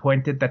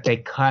disappointed that they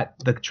cut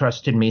the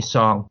Trust in Me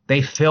song.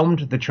 They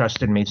filmed the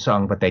Trust in Me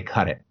song, but they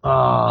cut it.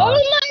 Oh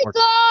my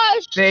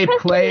gosh! They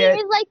Trust play Me it.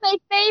 is like my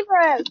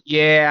favorite.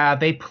 Yeah,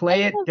 they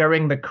play it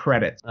during the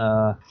credits.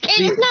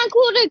 It's not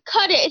cool to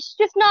cut it. It's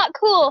just not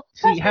cool.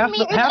 Trust half Me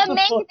the- is half the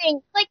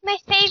amazing. Like my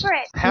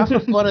favorite. Half the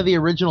fun of the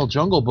original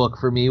Jungle Book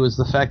for me was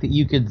the fact that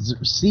you could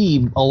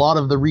see a lot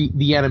of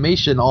the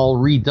animation all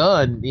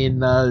redone in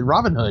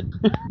Robin Hood.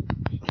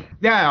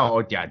 Yeah,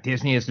 oh yeah.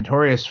 Disney is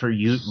notorious for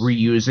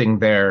reusing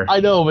their. I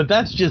know, but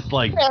that's just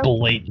like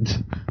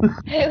blatant.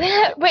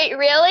 Wait,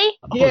 really?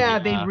 Yeah,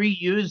 they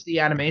reused the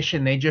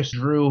animation. They just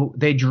drew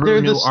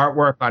new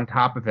artwork on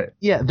top of it.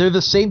 Yeah, they're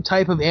the same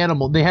type of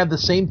animal. They have the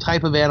same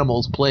type of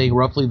animals playing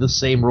roughly the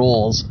same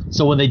roles.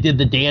 So when they did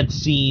the dance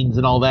scenes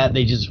and all that,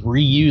 they just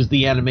reused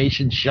the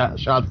animation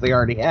shots they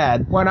already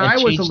had. When I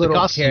was a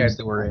little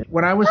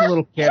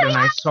kid,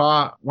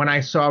 when I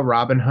saw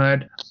Robin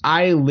Hood,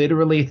 I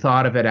literally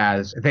thought of it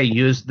as they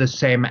used the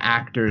same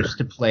actors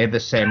to play the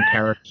same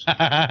characters.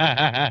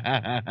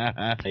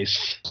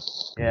 Nice.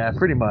 Yeah,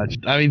 pretty much.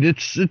 I mean,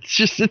 it's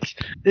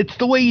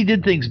the way you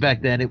did things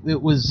back then.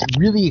 It was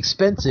really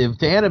expensive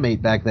to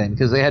animate back then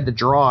because they had to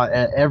draw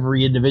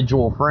every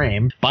individual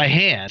frame by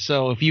hand.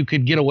 So if you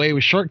could get away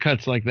with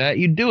shortcuts like that,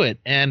 you'd do it.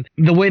 And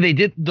the way they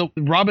did, the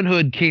Robin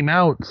Hood came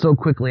out so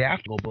quickly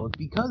after the book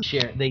because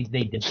they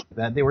did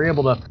that. They were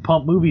able to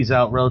pump movies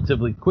out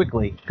relatively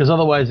quickly because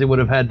otherwise they would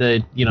have had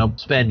to,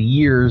 spend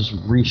years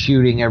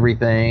reshooting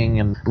everything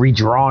and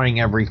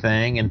redrawing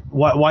everything. And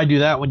why do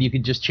that when you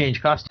could just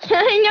change costumes?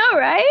 I know,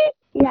 right?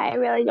 Yeah, I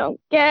really don't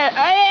get it.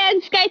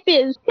 And Skype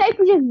is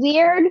just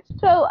weird.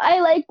 So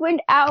I went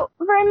out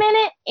for a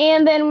minute,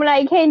 and then when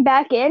I came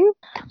back in,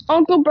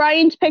 Uncle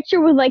Brian's picture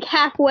was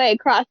halfway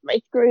across my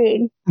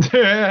screen.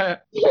 it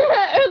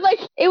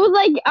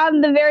was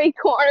on the very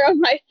corner of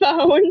my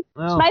phone.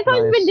 Oh, my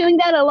phone's been doing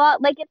that a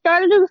lot. It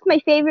started with my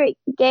favorite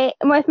game,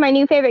 with my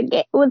new favorite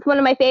game, was one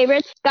of my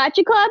favorites,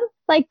 Gotcha Club.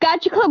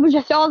 Gotcha Club was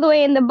just all the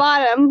way in the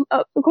bottom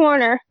of the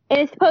corner, and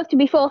it's supposed to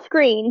be full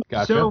screen.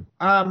 Gotcha. So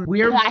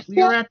we are at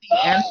the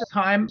end of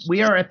time.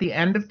 We are at the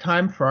end of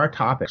time for our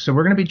topic. So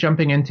we're going to be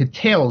jumping into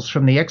Tales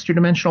from the Extra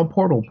Dimensional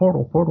Portal. So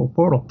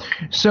portal.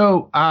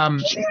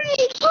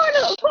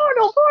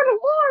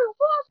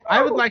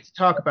 I would like to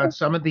talk about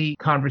some of the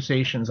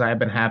conversations I have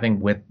been having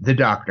with the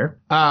Doctor.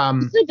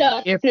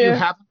 If you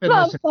haven't been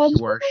listening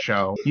to our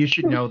show, you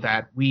should know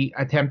that we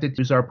attempted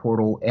to use our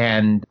portal,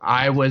 and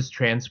I was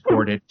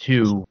transported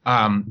to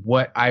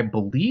what I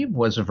believe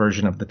was a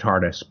version of the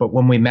TARDIS. But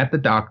when we met the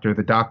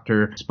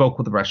Doctor spoke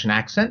with a Russian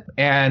accent,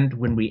 and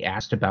when we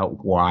asked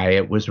about why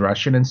it was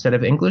Russian instead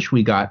of English,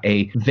 we got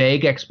a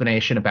vague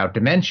explanation about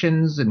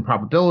dimensions and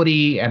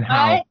probability and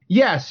how.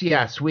 Yes,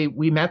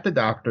 we met the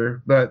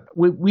Doctor, but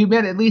we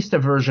met at least a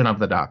version of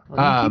the Doctor.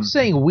 You keep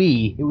saying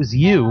we. It was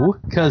you,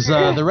 because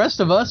the rest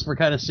of us were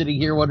kind of sitting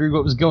here wondering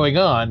what was going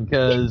on,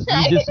 because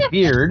you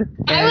disappeared.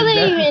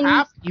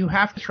 You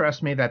have to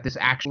trust me that this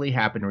actually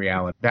happened in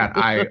reality, that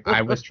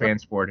I was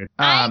transported.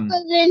 I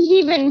wasn't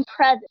even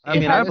present. I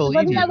mean, I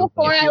believe you. That was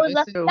before I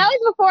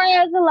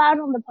was allowed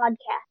on the podcast.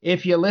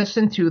 If you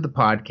listen to the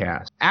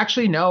podcast,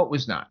 actually, no, it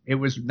was not. It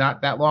was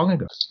not that long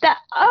ago.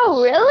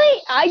 Oh,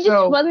 really? I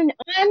just wasn't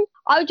on.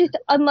 I was just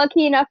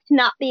unlucky enough to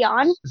not be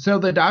on. So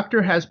the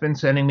Doctor has been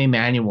sending me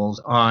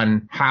manuals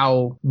on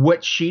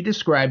what she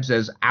describes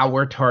as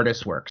our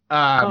TARDIS works.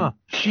 I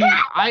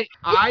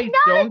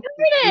don't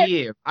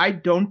believe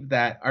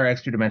that our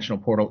extra dimensional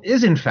portal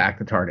is in fact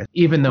the TARDIS,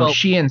 even though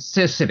she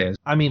insists it is.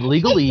 I mean,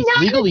 legally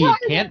it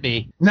can't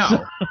be. No.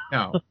 It's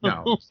not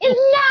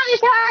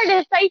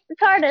a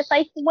TARDIS,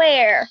 I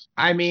swear.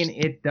 I mean,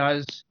 it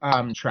does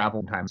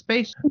travel in time and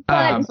space.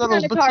 But so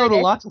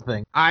do lots of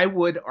things. I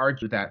would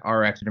argue that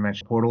our extra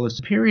dimensional portal is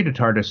superior to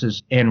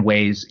TARDIS's in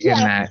ways in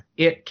that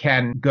it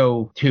can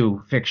go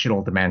to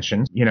fictional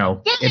dimensions.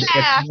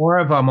 It's more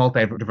of a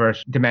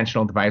multi-diverse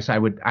dimensional device. I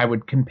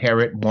would compare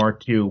it more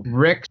to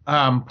Rick's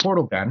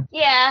portal gun.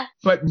 Yeah.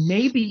 But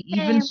maybe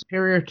even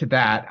superior to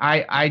that.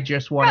 I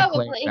just want to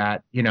claim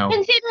that,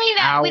 Considering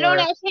that we don't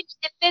have to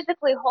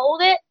physically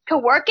hold it to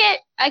work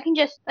it, I can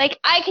just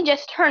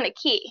turn a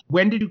key.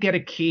 When did you get a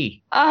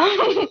key?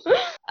 I've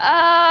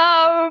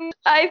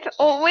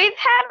always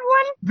had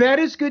one. That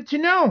is good to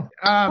know.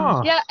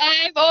 Yeah,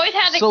 I've always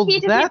had a key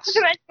to the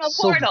dimensional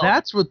portal. So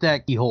that's what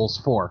that keyhole's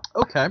for.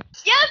 Okay.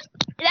 Yep,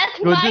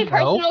 that's my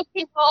personal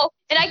keyhole,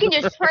 and I can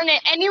just turn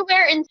it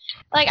anywhere. And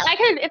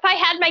if I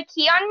had my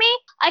key on me,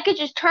 I could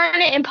just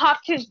turn it and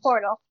pop to the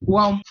portal.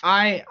 Well,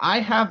 I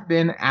have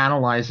been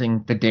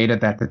analyzing the data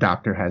that the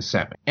Doctor has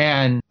sent me,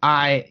 and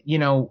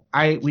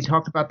we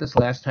talked about this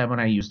last time when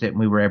I used it, and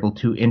we were able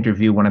to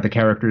interview one of the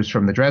characters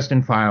from the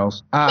Dresden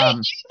Files.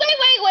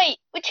 Wait.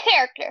 Which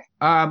character?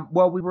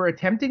 Well, we were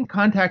attempting to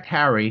contact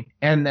Harry,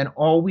 and then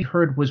all we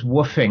heard was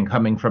woofing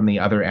coming from the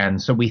other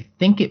end, so we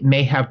think it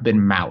may have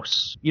been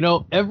Mouse.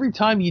 Every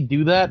time you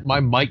do that, my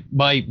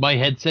my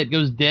headset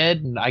goes dead,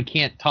 and I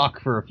can't talk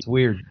for it's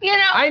weird.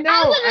 I know.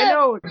 I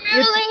would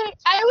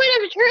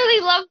have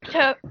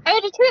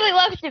truly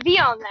loved to be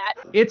on that.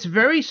 It's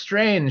very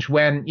strange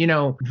when,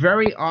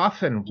 very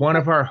often one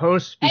of our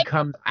hosts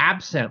becomes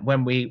absent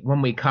when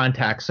we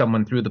contact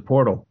someone through the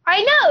portal.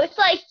 I know. It's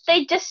like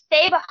they just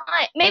stay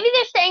behind. Maybe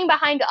they're staying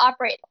behind to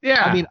operate.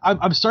 Yeah. I mean,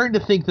 I'm starting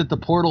to think that the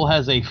portal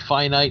has a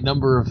finite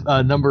number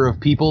of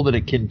people that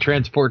it can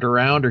transport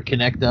around or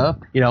connect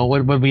up.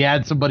 When we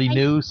add somebody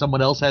new,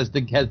 someone else has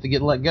to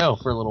get let go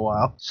for a little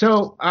while.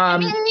 So, or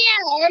maybe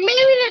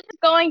they're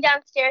going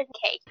downstairs and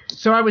cake.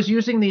 So I was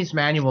using these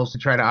manuals to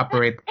try to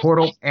operate the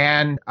portal,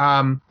 and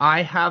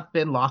I have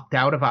been locked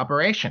out of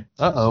operation.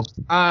 Uh-oh.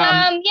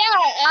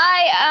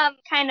 I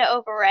kind of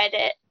overread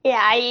it. Yeah,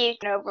 I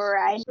used an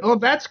override. Well,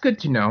 that's good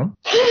to know.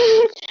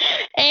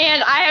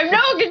 And I have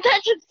no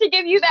intentions to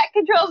give you that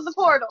control of the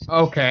portal.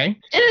 Okay.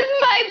 It is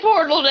my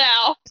portal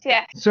now.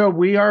 Yeah. So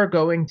we are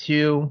going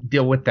to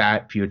deal with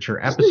that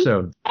future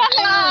episode.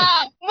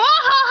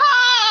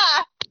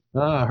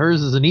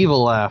 Hers is an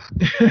evil laugh.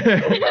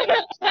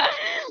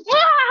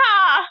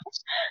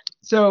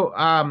 So,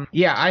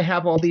 I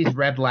have all these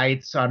red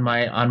lights on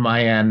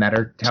my end that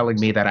are telling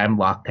me that I'm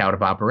locked out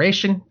of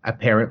operation.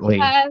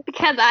 Apparently,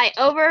 because I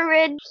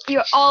overrid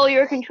all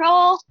your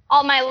control.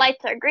 All my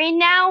lights are green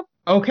now.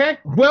 Okay.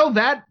 Well,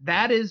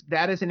 that is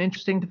an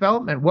interesting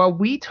development. Well,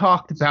 we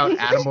talked about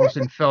animals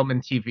in film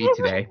and TV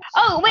today.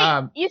 Oh, wait.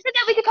 You said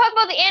that we could talk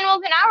about the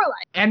animals in our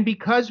life. And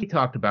because we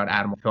talked about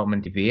animal film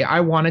and TV,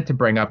 I wanted to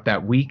bring up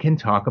that we can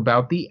talk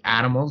about the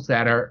animals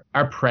that are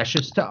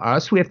precious to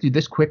us. We have to do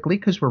this quickly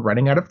because we're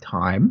running out of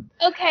time.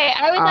 Okay.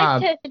 I would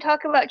like to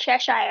talk about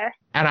Cheshire.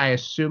 And I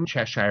assume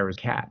Cheshire is a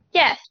cat.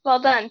 Yes.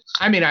 Well done.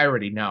 I mean, I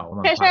already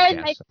know. Cheshire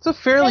is It's a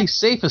fairly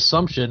safe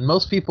assumption.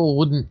 Most people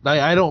wouldn't.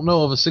 I don't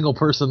know of a single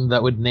person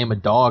that would name a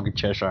dog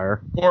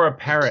Cheshire. Or a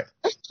parrot.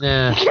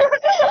 Yeah.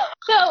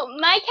 So,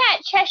 my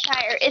cat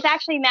Cheshire is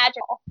actually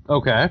magical.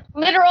 Okay.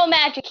 Literal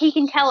magic. He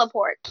can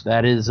teleport.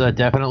 That is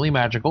definitely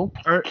magical.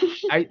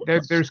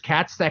 There's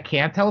cats that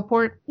can't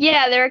teleport?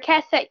 Yeah, there are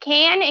cats that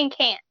can and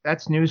can't.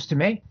 That's news to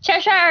me.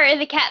 Cheshire is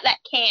a cat that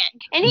can.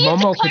 And he's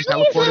Momo the can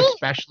teleport, cuddliest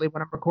especially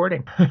when I'm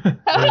recording. Well,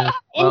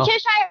 and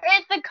Cheshire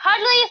is the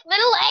cuddliest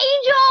little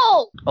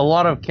angel. a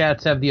lot of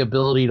cats have the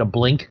ability to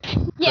blink.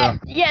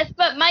 Yes,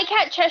 but my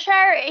cat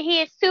Cheshire,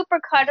 he is super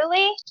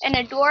cuddly and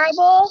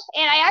adorable.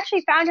 And I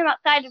actually found him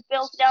outside of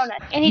Bill's Donut.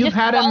 And he You've just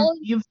had him. follows.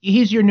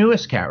 He's your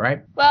newest cat,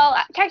 right? Well,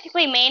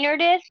 technically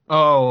Maynard is.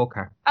 Oh,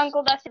 okay.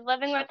 Uncle Dustin's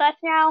living with us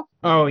now.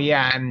 Oh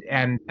yeah,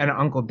 and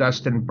Uncle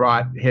Dustin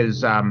brought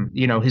his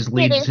his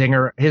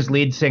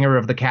lead singer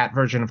of the cat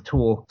version of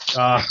Tool.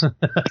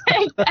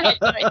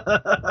 Exactly.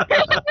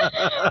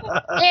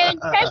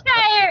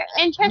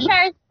 and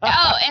Cheshire's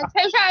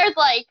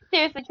like,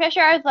 seriously,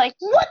 Cheshire's like,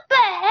 what the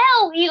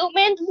hell,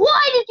 humans?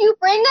 Why did you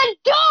bring a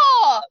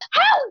dog?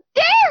 How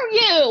dare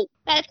you?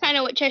 That's kind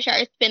of what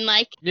Cheshire's been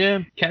like. Yeah,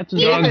 cats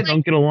and dogs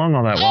don't get along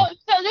all that well.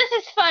 So this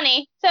is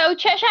funny. So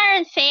Cheshire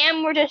and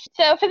Sam were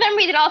so for some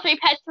reason all three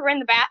pets were in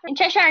the bathroom. And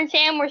Cheshire and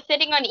Sam were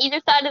sitting on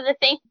either side of the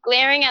sink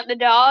glaring at the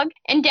dog.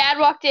 And Dad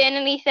walked in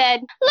and he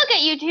said, look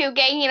at you two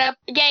ganging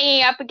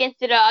up against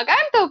the dog.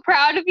 I'm so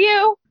proud of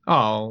you.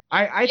 Oh,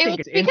 I think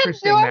it's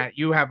interesting that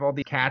you have all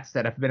these cats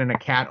that have been in a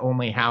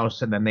cat-only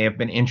house and then they have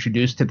been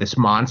introduced to this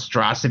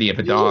monstrosity of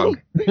a dog.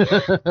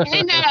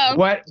 I know.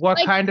 What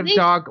kind of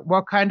dog?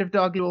 What kind of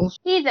dog, Jules?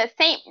 He's a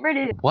Saint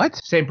Bernard. What?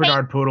 Saint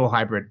Bernard Poodle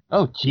hybrid.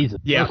 Oh, Jesus.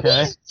 Yeah.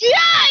 Okay. He's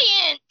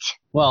giant.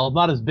 Well,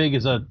 not as big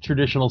as a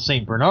traditional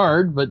Saint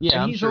Bernard, but yeah,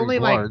 And I'm he's sure only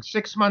he's like large.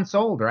 6 months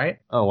old, right?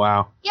 Oh,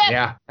 wow. Yep.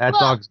 Yeah. That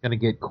dog's going to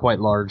get quite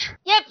large.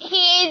 Yep,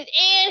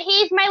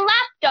 he's my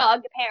lap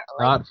dog,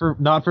 apparently.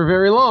 Not for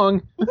very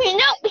long. No,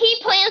 he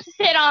plans to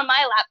sit on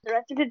my lap the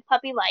rest of his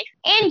puppy life,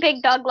 and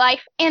big dog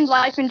life, and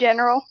life in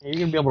general. You're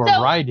going to be able to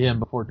ride him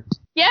before...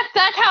 Yep,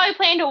 that's how I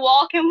plan to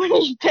walk him when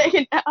he's big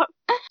enough.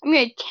 I'm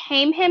going to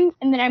tame him,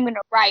 and then I'm going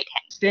to ride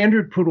him.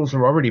 Standard poodles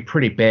are already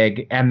pretty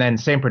big, and then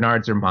Saint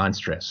Bernards are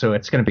monstrous, so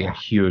it's going to be a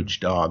huge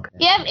dog.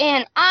 Yep,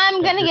 and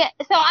I'm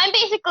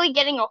basically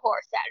getting a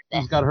horse out of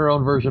this. She's got her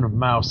own version of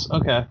mouse.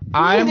 Okay.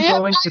 I'm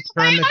going to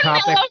turn the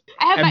topic...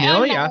 I have my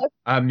own mouse.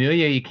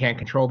 Amelia, you can't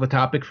control the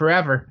topic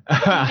forever.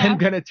 I'm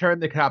going to turn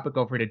the topic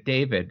over to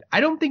David. I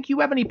don't think you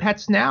have any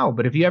pets now,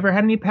 but have you ever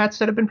had any pets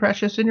that have been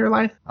precious in your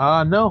life?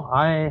 No,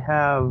 I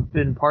have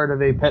been part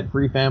of a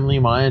pet-free family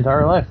my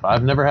entire life.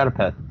 I've never had a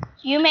pet.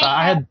 You may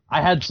I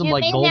had some you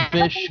like may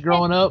goldfish have-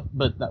 growing up,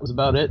 but that was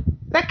about it.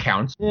 That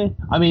counts. Yeah,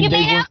 I mean You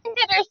they may were. now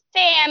consider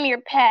Sam your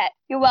pet.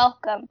 You're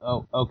welcome.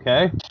 Oh,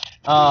 okay.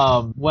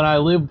 When I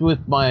lived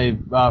with my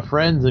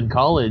friends in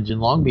college in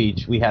Long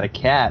Beach, we had a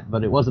cat,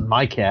 but it wasn't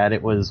my cat.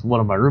 It was one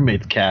of my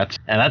roommate's cats,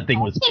 and that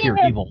thing was pure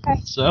evil.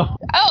 So,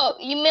 Oh,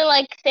 you mean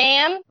like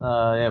Sam?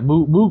 yeah,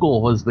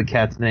 Moogle was the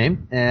cat's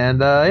name,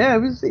 and yeah, it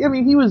was. I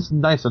mean, he was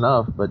nice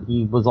enough, but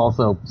he was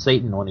also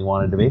Satan when he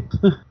wanted to be.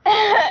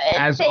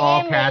 As Sam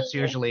all cats is-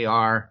 usually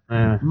are.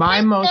 Yeah.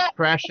 My most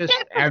precious...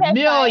 except for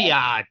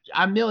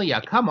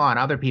Amelia, come on,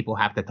 other people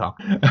have to talk.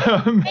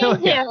 Thank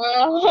Amelia.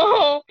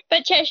 you.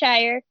 But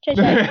Cheshire.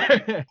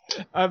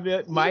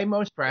 My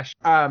most precious...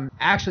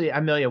 actually,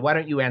 Amelia, why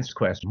don't you answer the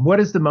question? What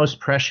is the most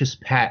precious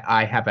pet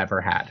I have ever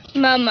had?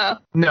 Momo.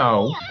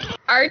 No.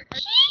 Archie?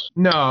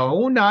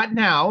 No, not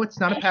now. It's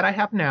not a pet I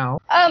have now.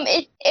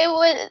 It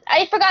was,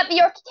 I forgot the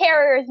Yorkie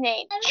Terrier's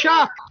name.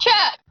 Chuck.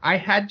 Chuck. I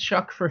had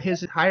Chuck for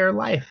his entire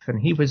life, and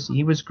he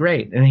was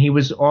great. And he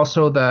was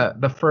also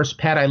the first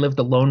pet I lived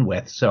alone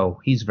with, so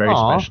he's very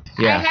Aw. special.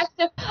 Yeah. I have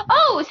to.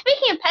 Oh,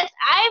 speaking of pets,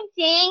 I'm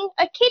seeing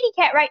a kitty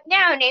cat right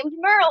now named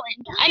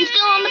Merlin. I'm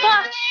still on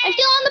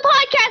the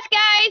podcast,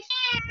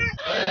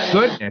 guys.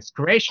 Goodness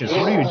gracious,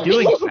 what are you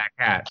doing to that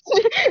cat?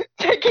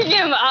 Picking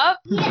him up.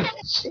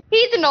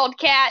 He's an old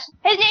cat.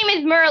 His name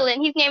is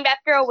Merlin. He's named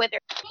after a wizard.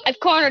 I've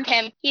cornered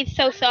him. He's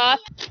so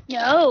soft.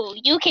 No,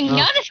 you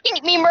cannot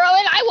escape me,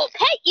 Merlin. I will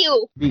pet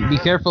you. Be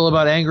careful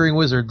about angering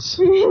wizards.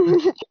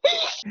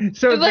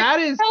 So that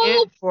is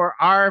it for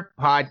our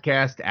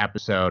podcast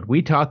episode.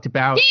 We talked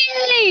about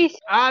Jeez.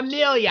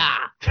 Amelia.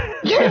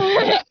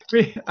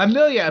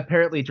 Amelia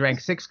apparently drank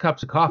 6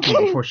 cups of coffee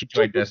before she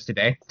joined us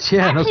today.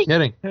 Yeah, no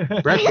kidding.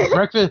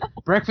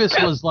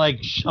 Breakfast was like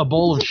a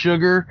bowl of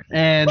sugar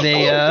and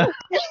a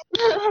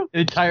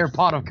entire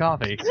pot of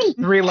coffee.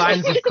 3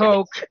 lines of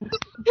Coke.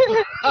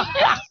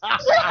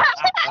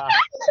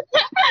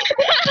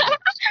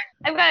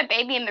 I've got a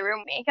baby in the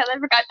room because I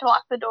forgot to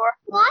lock the door.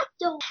 What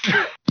door?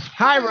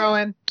 Hi,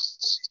 Rowan.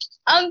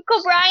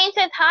 Uncle Brian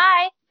says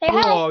hi. Say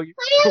hi. Oh, you're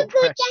so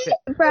precious.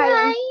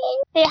 Brian.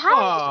 Say hi.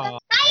 Aw.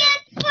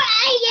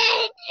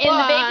 Hi,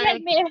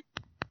 Brian.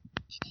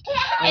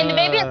 And the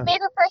baby has made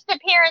her first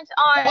appearance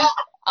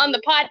on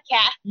the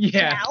podcast.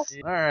 Yes.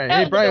 Now. All right. That Hey,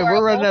 was Brian, we're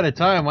adorable. running out of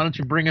time. Why don't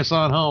you bring us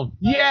on home?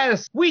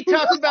 Yes, we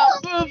talk about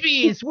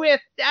movies with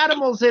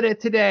animals in it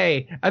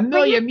today.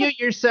 Amelia, mute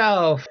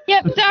yourself.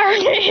 Yep,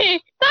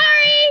 sorry.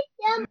 Sorry.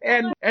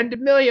 And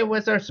Amelia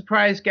was our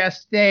surprise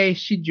guest today.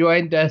 She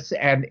joined us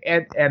and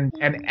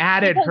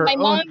added her My own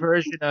mom-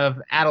 version of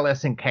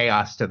adolescent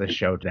chaos to the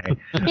show today.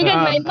 Because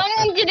my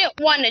mom didn't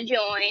want to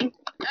join.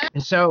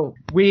 So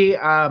we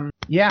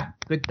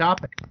good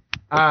topic.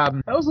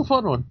 That was a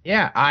fun one.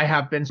 Yeah, I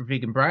have been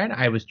Vegan Brian.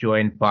 I was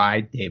joined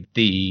by Dave,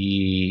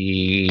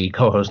 the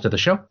co-host of the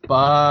show,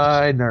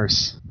 Bye,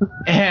 nurse.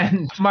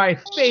 and my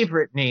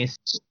favorite niece,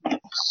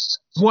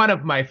 one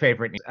of my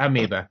favorite nieces,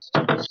 Amoeba.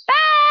 Bye.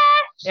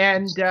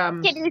 And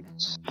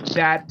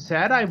that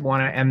said, I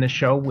want to end the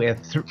show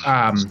with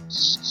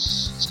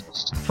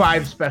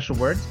 5 special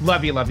words.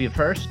 Love you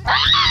first.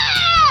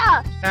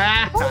 Ah!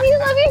 Love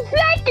you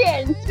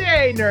second.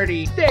 Stay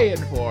nerdy, stay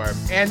informed,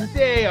 and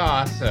stay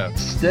awesome.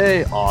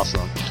 Stay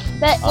awesome.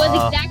 That was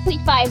exactly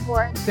 5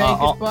 words. Say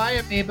goodbye,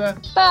 Amoeba.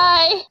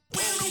 Bye.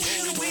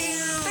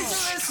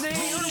 Thanks for listening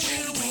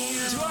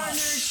to our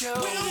nerd show.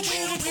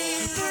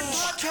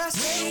 Podcast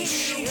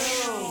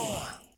Radio.